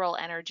 like literal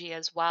energy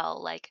as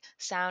well, like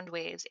sound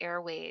waves,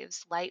 air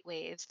waves, light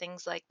waves,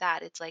 things like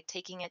that. It's like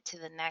taking it to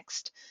the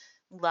next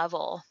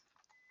level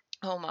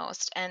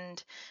almost.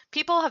 And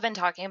people have been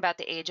talking about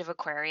the age of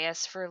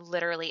Aquarius for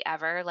literally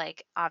ever.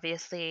 Like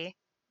obviously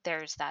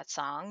there's that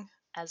song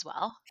as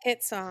well.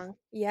 Hit song.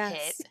 hit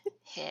Yes.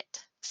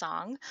 hit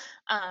song.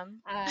 Um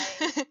I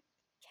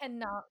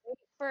cannot wait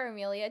for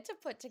Amelia to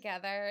put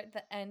together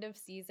the end of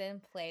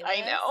season I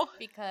playlist know.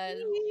 because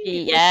it's going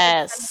to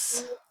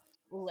Yes.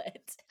 be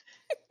lit.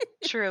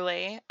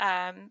 Truly.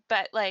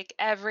 But like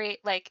every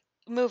like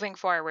moving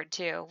forward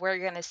too, we're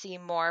going to see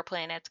more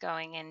planets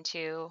going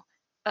into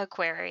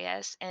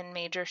Aquarius and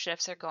major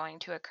shifts are going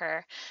to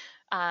occur.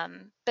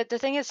 But the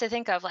thing is to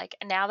think of like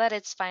now that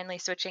it's finally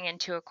switching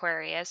into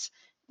Aquarius,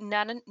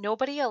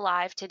 nobody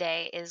alive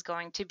today is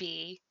going to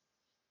be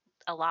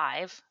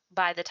alive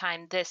by the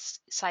time this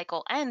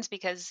cycle ends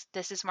because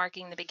this is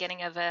marking the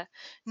beginning of a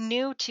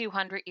new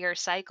 200-year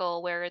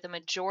cycle where the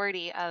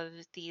majority of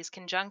these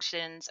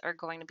conjunctions are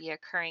going to be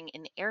occurring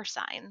in air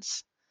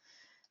signs.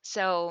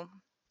 So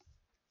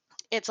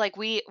it's like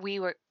we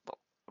were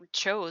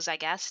chose, I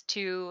guess,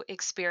 to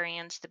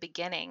experience the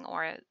beginning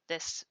or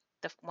the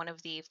one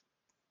of the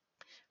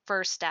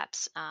first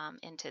steps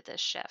into this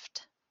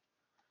shift.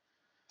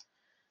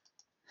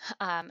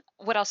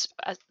 What else?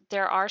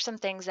 There are some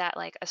things that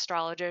like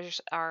astrologers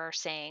are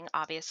saying.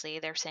 Obviously,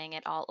 they're saying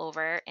it all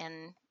over,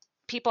 and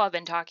people have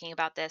been talking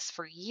about this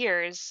for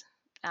years.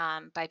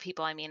 By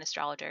people, I mean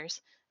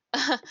astrologers.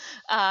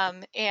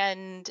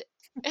 And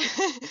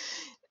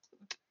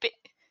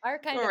Our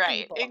kind of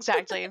right, people.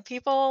 exactly.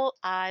 People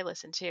I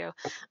listen to.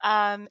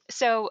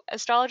 So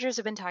astrologers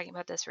have been talking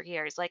about this for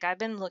years. Like I've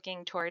been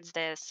looking towards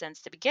this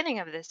since the beginning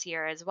of this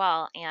year as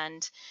well.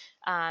 And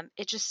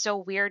it's just so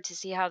weird to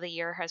see how the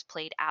year has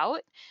played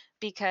out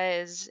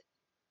because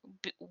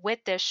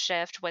with this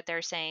shift, what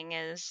they're saying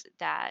is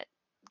that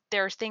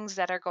there are things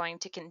that are going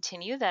to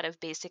continue that have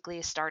basically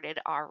started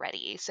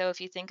already. So if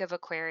you think of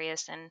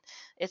Aquarius and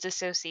its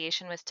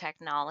association with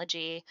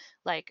technology,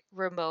 like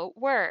remote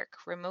work,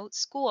 remote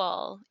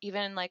school,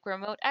 even like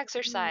remote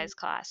exercise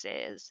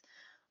classes,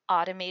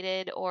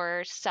 automated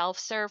or self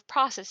serve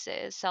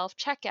processes, self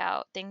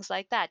checkout, things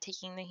like that,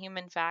 taking the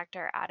human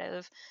factor out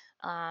of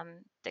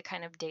the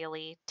kind of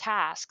daily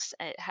tasks.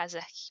 It has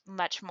a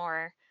much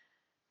more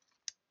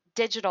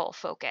digital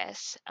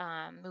focus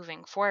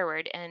moving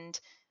forward. And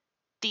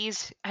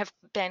these have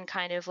been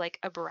kind of like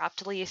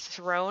abruptly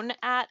thrown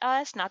at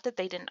us. Not that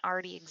they didn't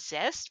already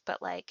exist, but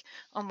like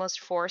almost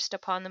forced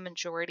upon the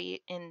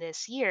majority in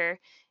this year.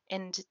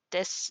 And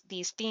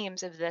these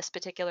themes of this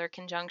particular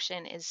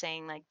conjunction is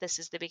saying like this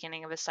is the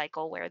beginning of a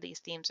cycle where these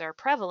themes are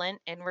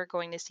prevalent and we're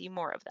going to see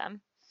more of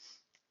them.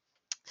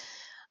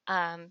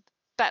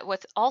 But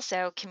with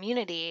also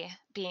community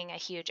being a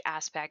huge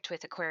aspect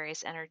with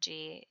Aquarius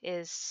energy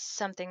is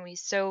something we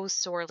so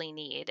sorely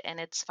need. And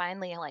it's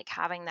finally like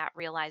having that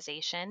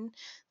realization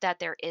that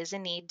there is a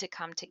need to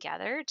come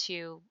together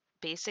to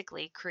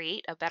basically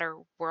create a better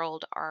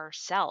world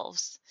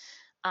ourselves.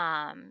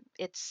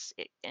 It's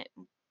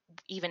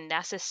even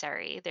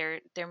necessary.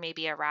 There may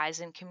be a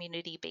rise in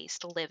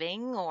community-based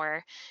living,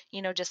 or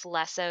just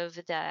less of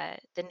the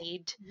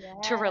need to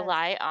Yes.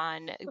 rely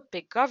on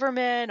big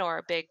government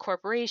or big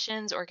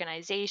corporations,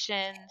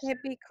 organizations.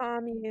 Hippie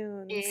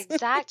communes.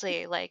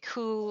 Exactly. Like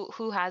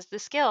who has the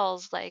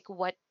skills? Like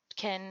what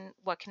can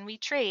we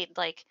trade?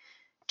 Like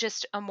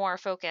just a more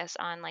focus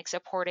on like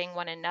supporting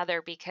one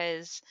another,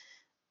 because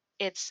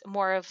it's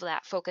more of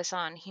that focus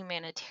on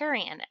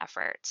humanitarian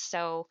efforts.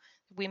 So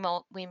we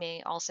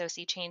may also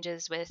see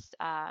changes with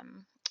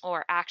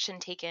or action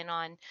taken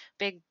on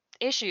big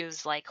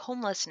issues like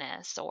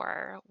homelessness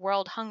or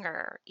world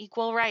hunger,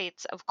 equal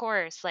rights, of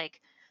course.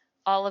 Like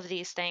all of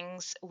these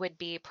things would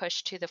be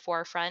pushed to the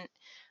forefront,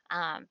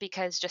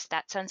 because just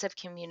that sense of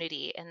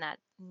community and that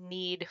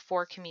need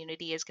for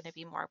community is going to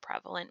be more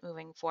prevalent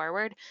moving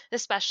forward,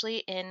 especially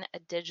in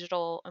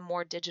a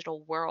more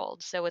digital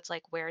world. So it's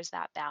like, where's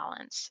that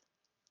balance?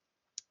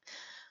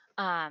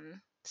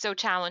 So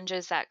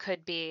challenges that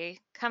could be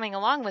coming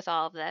along with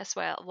all of this,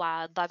 while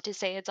I'd love to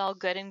say it's all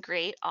good and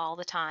great all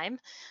the time,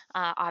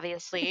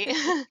 obviously,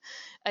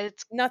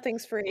 it's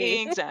Nothing's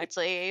free.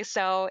 exactly.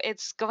 So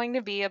it's going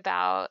to be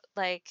about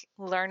like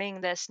learning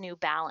this new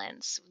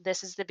balance.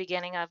 This is the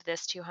beginning of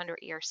this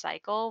 200-year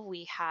cycle.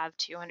 We have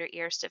 200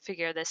 years to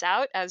figure this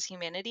out as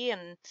humanity,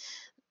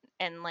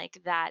 and like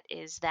that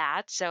is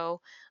that. So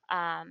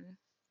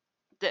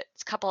the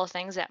couple of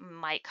things that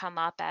might come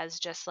up as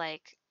just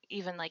like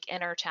even like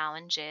inner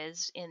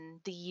challenges in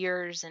the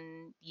years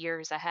and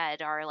years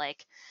ahead are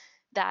like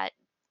that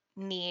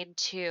need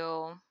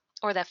to,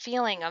 or the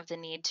feeling of the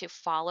need to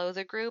follow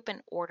the group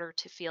in order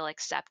to feel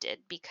accepted,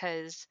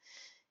 because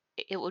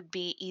it would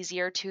be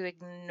easier to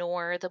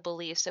ignore the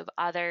beliefs of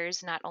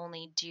others, not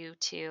only due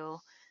to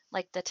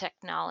like the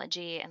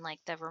technology and like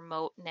the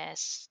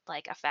remoteness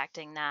like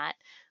affecting that,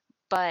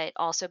 but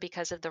also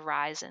because of the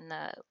rise in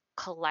the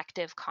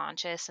collective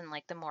conscious and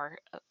like the more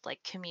like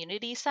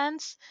community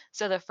sense.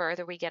 So the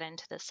further we get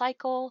into the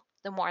cycle,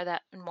 the more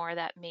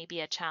that may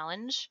be a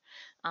challenge,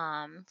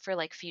 for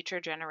like future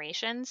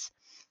generations.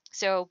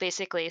 So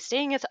basically,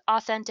 staying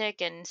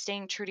authentic and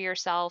staying true to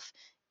yourself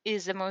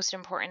is the most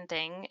important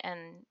thing,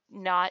 and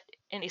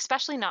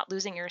especially not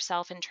losing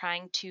yourself in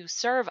trying to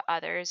serve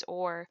others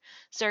or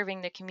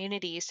serving the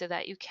community, so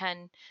that you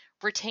can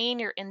retain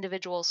your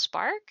individual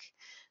spark.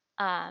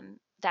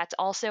 That's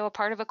also a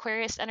part of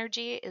Aquarius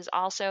energy. Is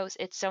also,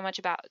 it's so much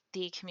about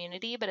the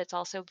community, but it's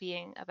also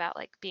being about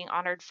like being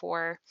honored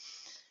for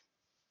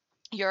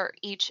your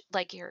each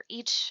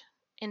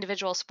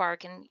individual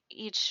spark and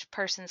each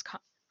person's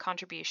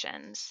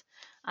contributions.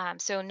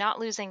 So not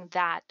losing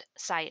that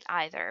sight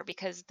either,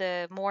 because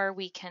the more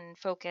we can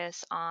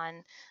focus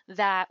on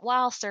that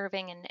while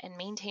serving and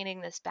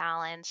maintaining this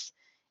balance,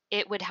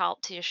 it would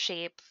help to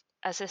shape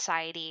a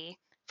society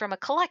from a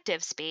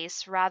collective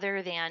space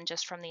rather than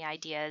just from the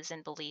ideas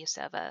and beliefs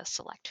of a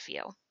select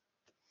few.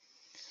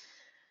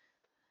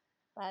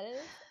 That is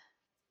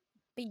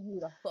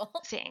beautiful.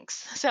 Thanks.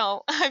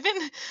 So I've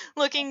been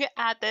looking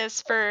at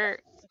this for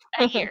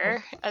a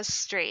year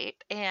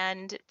straight,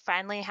 and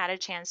finally had a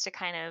chance to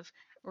kind of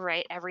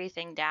write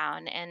everything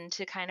down. And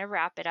to kind of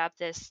wrap it up,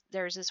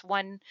 there's this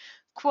one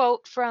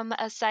quote from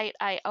a site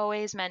I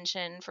always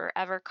mention,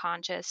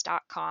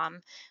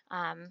 foreverconscious.com,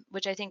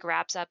 which I think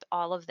wraps up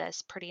all of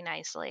this pretty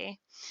nicely.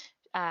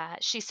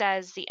 She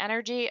says, the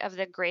energy of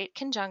the Great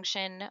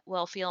Conjunction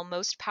will feel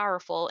most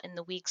powerful in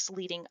the weeks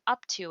leading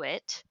up to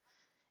it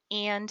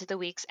and the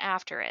weeks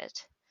after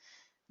it.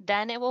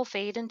 Then it will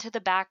fade into the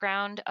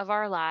background of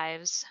our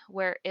lives,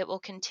 where it will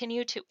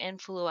continue to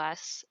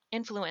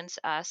influence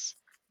us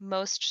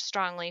most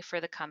strongly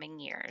for the coming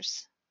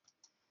years.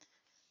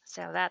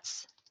 So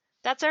that's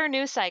our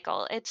news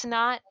cycle. It's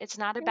not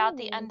about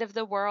the end of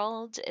the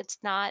world. It's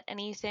not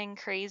anything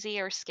crazy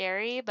or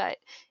scary, but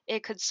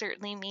it could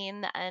certainly mean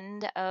the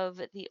end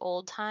of the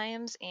old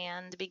times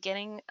and the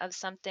beginning of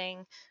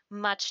something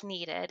much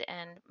needed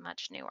and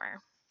much newer.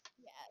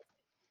 Yes.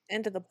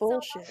 End of the So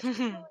much bullshit.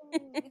 healing.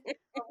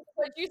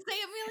 What'd you say,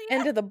 Amelia?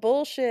 End of the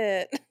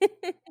bullshit.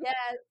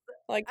 Yes.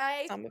 Like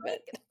I some feel of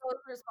it. like those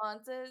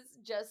responses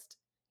just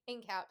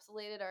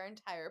encapsulated our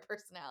entire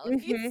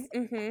personalities.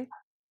 Mm-hmm.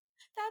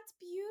 That's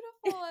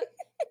beautiful.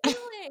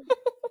 Healing.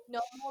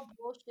 No more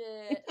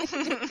bullshit.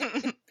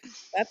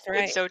 That's It's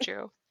right. so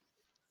true.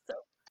 So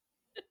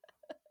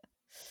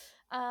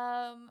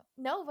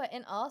no, but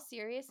in all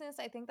seriousness,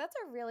 I think that's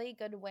a really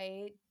good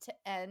way to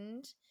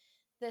end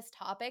this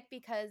topic,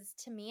 because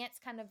to me it's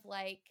kind of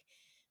like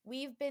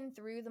we've been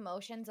through the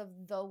motions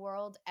of the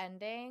world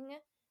ending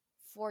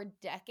for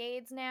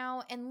decades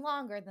now, and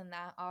longer than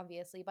that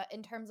obviously, but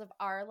in terms of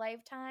our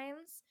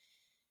lifetimes,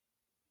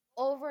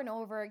 over and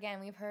over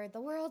again we've heard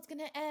the world's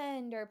gonna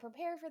end or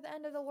prepare for the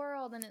end of the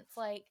world, and it's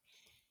like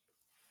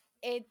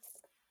it's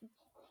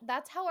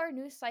that's how our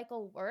news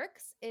cycle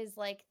works, is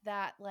like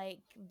that,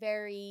 like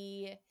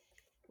very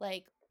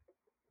like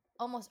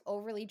almost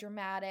overly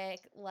dramatic,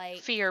 like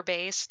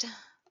Fear-based.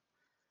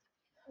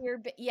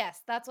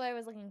 yes, that's what I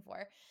was looking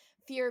for.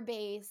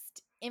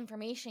 Fear-based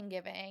information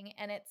giving,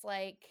 and it's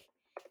like,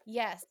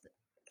 yes,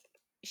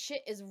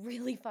 shit is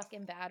really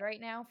fucking bad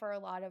right now for a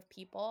lot of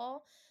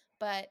people,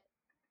 but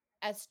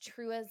as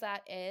true as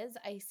that is,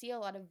 I see a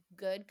lot of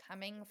good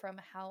coming from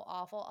how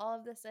awful all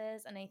of this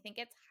is, and I think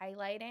it's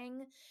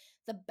highlighting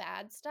the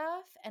bad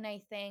stuff, and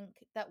I think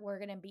that we're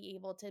going to be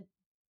able to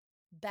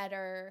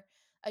better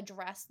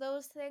address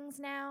those things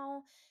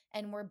now,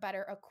 and we're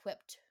better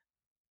equipped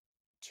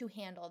to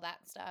handle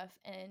that stuff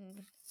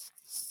and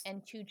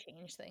to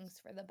change things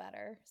for the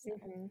better. So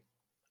Mhm.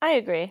 I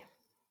agree.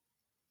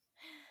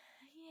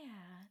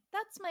 yeah,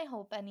 that's my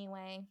hope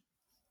anyway.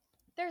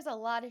 There's a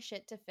lot of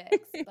shit to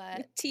fix,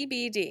 but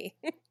TBD.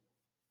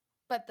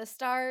 the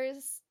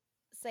stars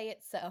say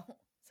it's so.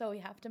 So we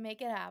have to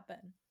make it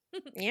happen.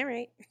 Yeah,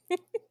 right.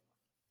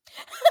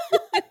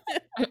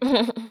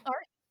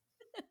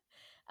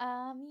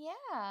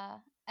 Yeah.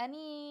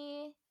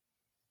 Any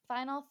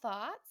final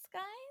thoughts,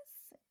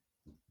 guys?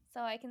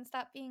 So I can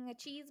stop being a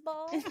cheese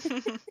ball?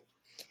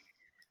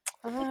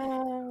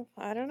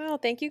 I don't know.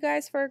 Thank you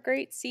guys for a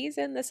great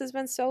season. This has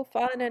been so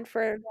fun. And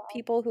for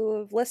people who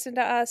have listened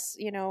to us,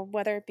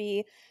 whether it be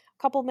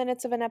a couple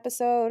minutes of an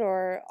episode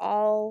or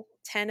all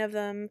 10 of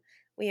them,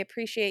 we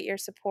appreciate your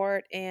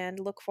support and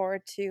look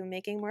forward to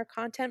making more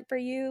content for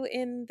you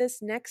in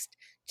this next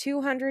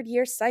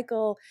 200-year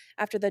cycle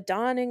after the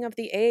dawning of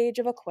the age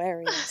of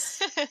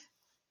Aquarius.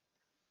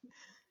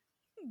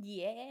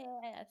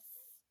 Yes.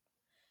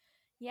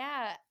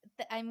 Yeah.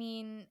 I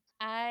mean,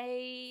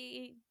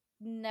 I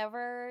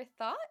never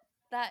thought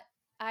that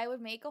I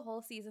would make a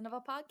whole season of a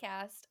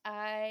podcast.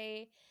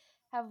 I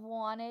have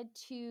wanted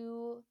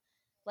to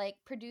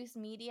produce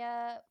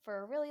media for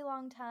a really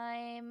long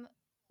time,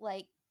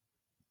 like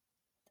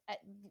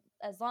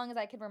as long as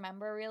I could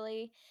remember,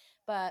 really.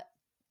 But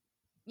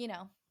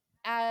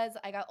as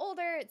I got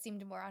older, it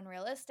seemed more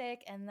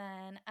unrealistic. And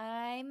then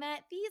I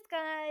met these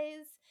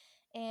guys,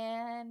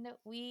 and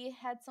we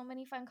had so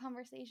many fun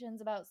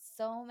conversations about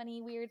so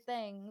many weird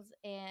things.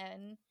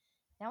 And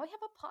now we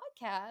have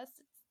a podcast.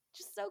 It's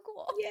just so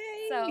cool.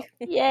 Yay!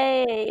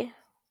 Yay!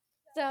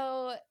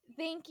 So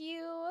thank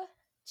you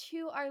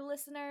to our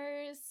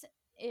listeners.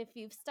 If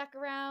you've stuck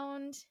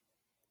around,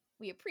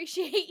 we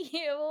appreciate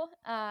you.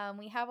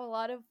 We have a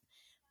lot of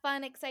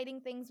fun,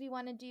 exciting things we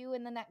want to do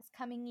in the next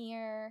coming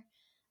year.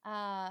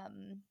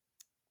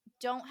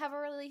 Don't have a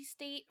release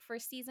date for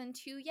season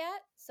 2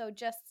 yet, so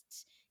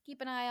just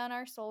keep an eye on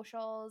our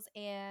socials.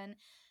 And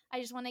I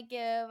just want to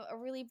give a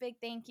really big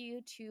thank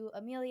you to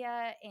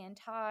Amelia and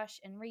Tosh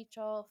and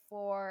Rachel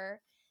for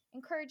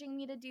encouraging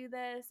me to do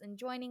this and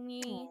joining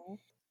me. Aw.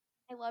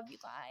 I love you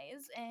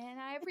guys, and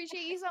I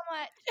appreciate you so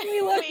much. We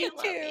love We you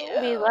love too.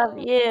 We love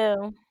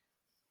you.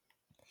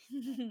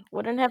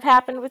 Wouldn't have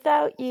happened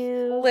without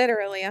you.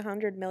 Literally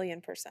 100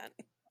 million%.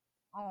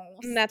 Oh,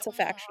 And that's a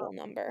stop. factual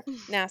number.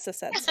 NASA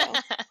said so.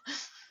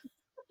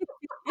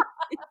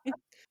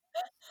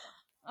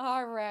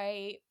 All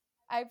right.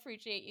 I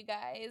appreciate you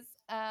guys.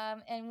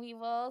 And we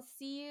will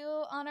see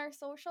you on our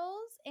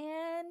socials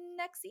and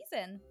next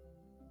season.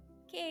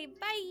 Okay,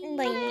 bye.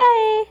 Bye.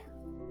 Bye.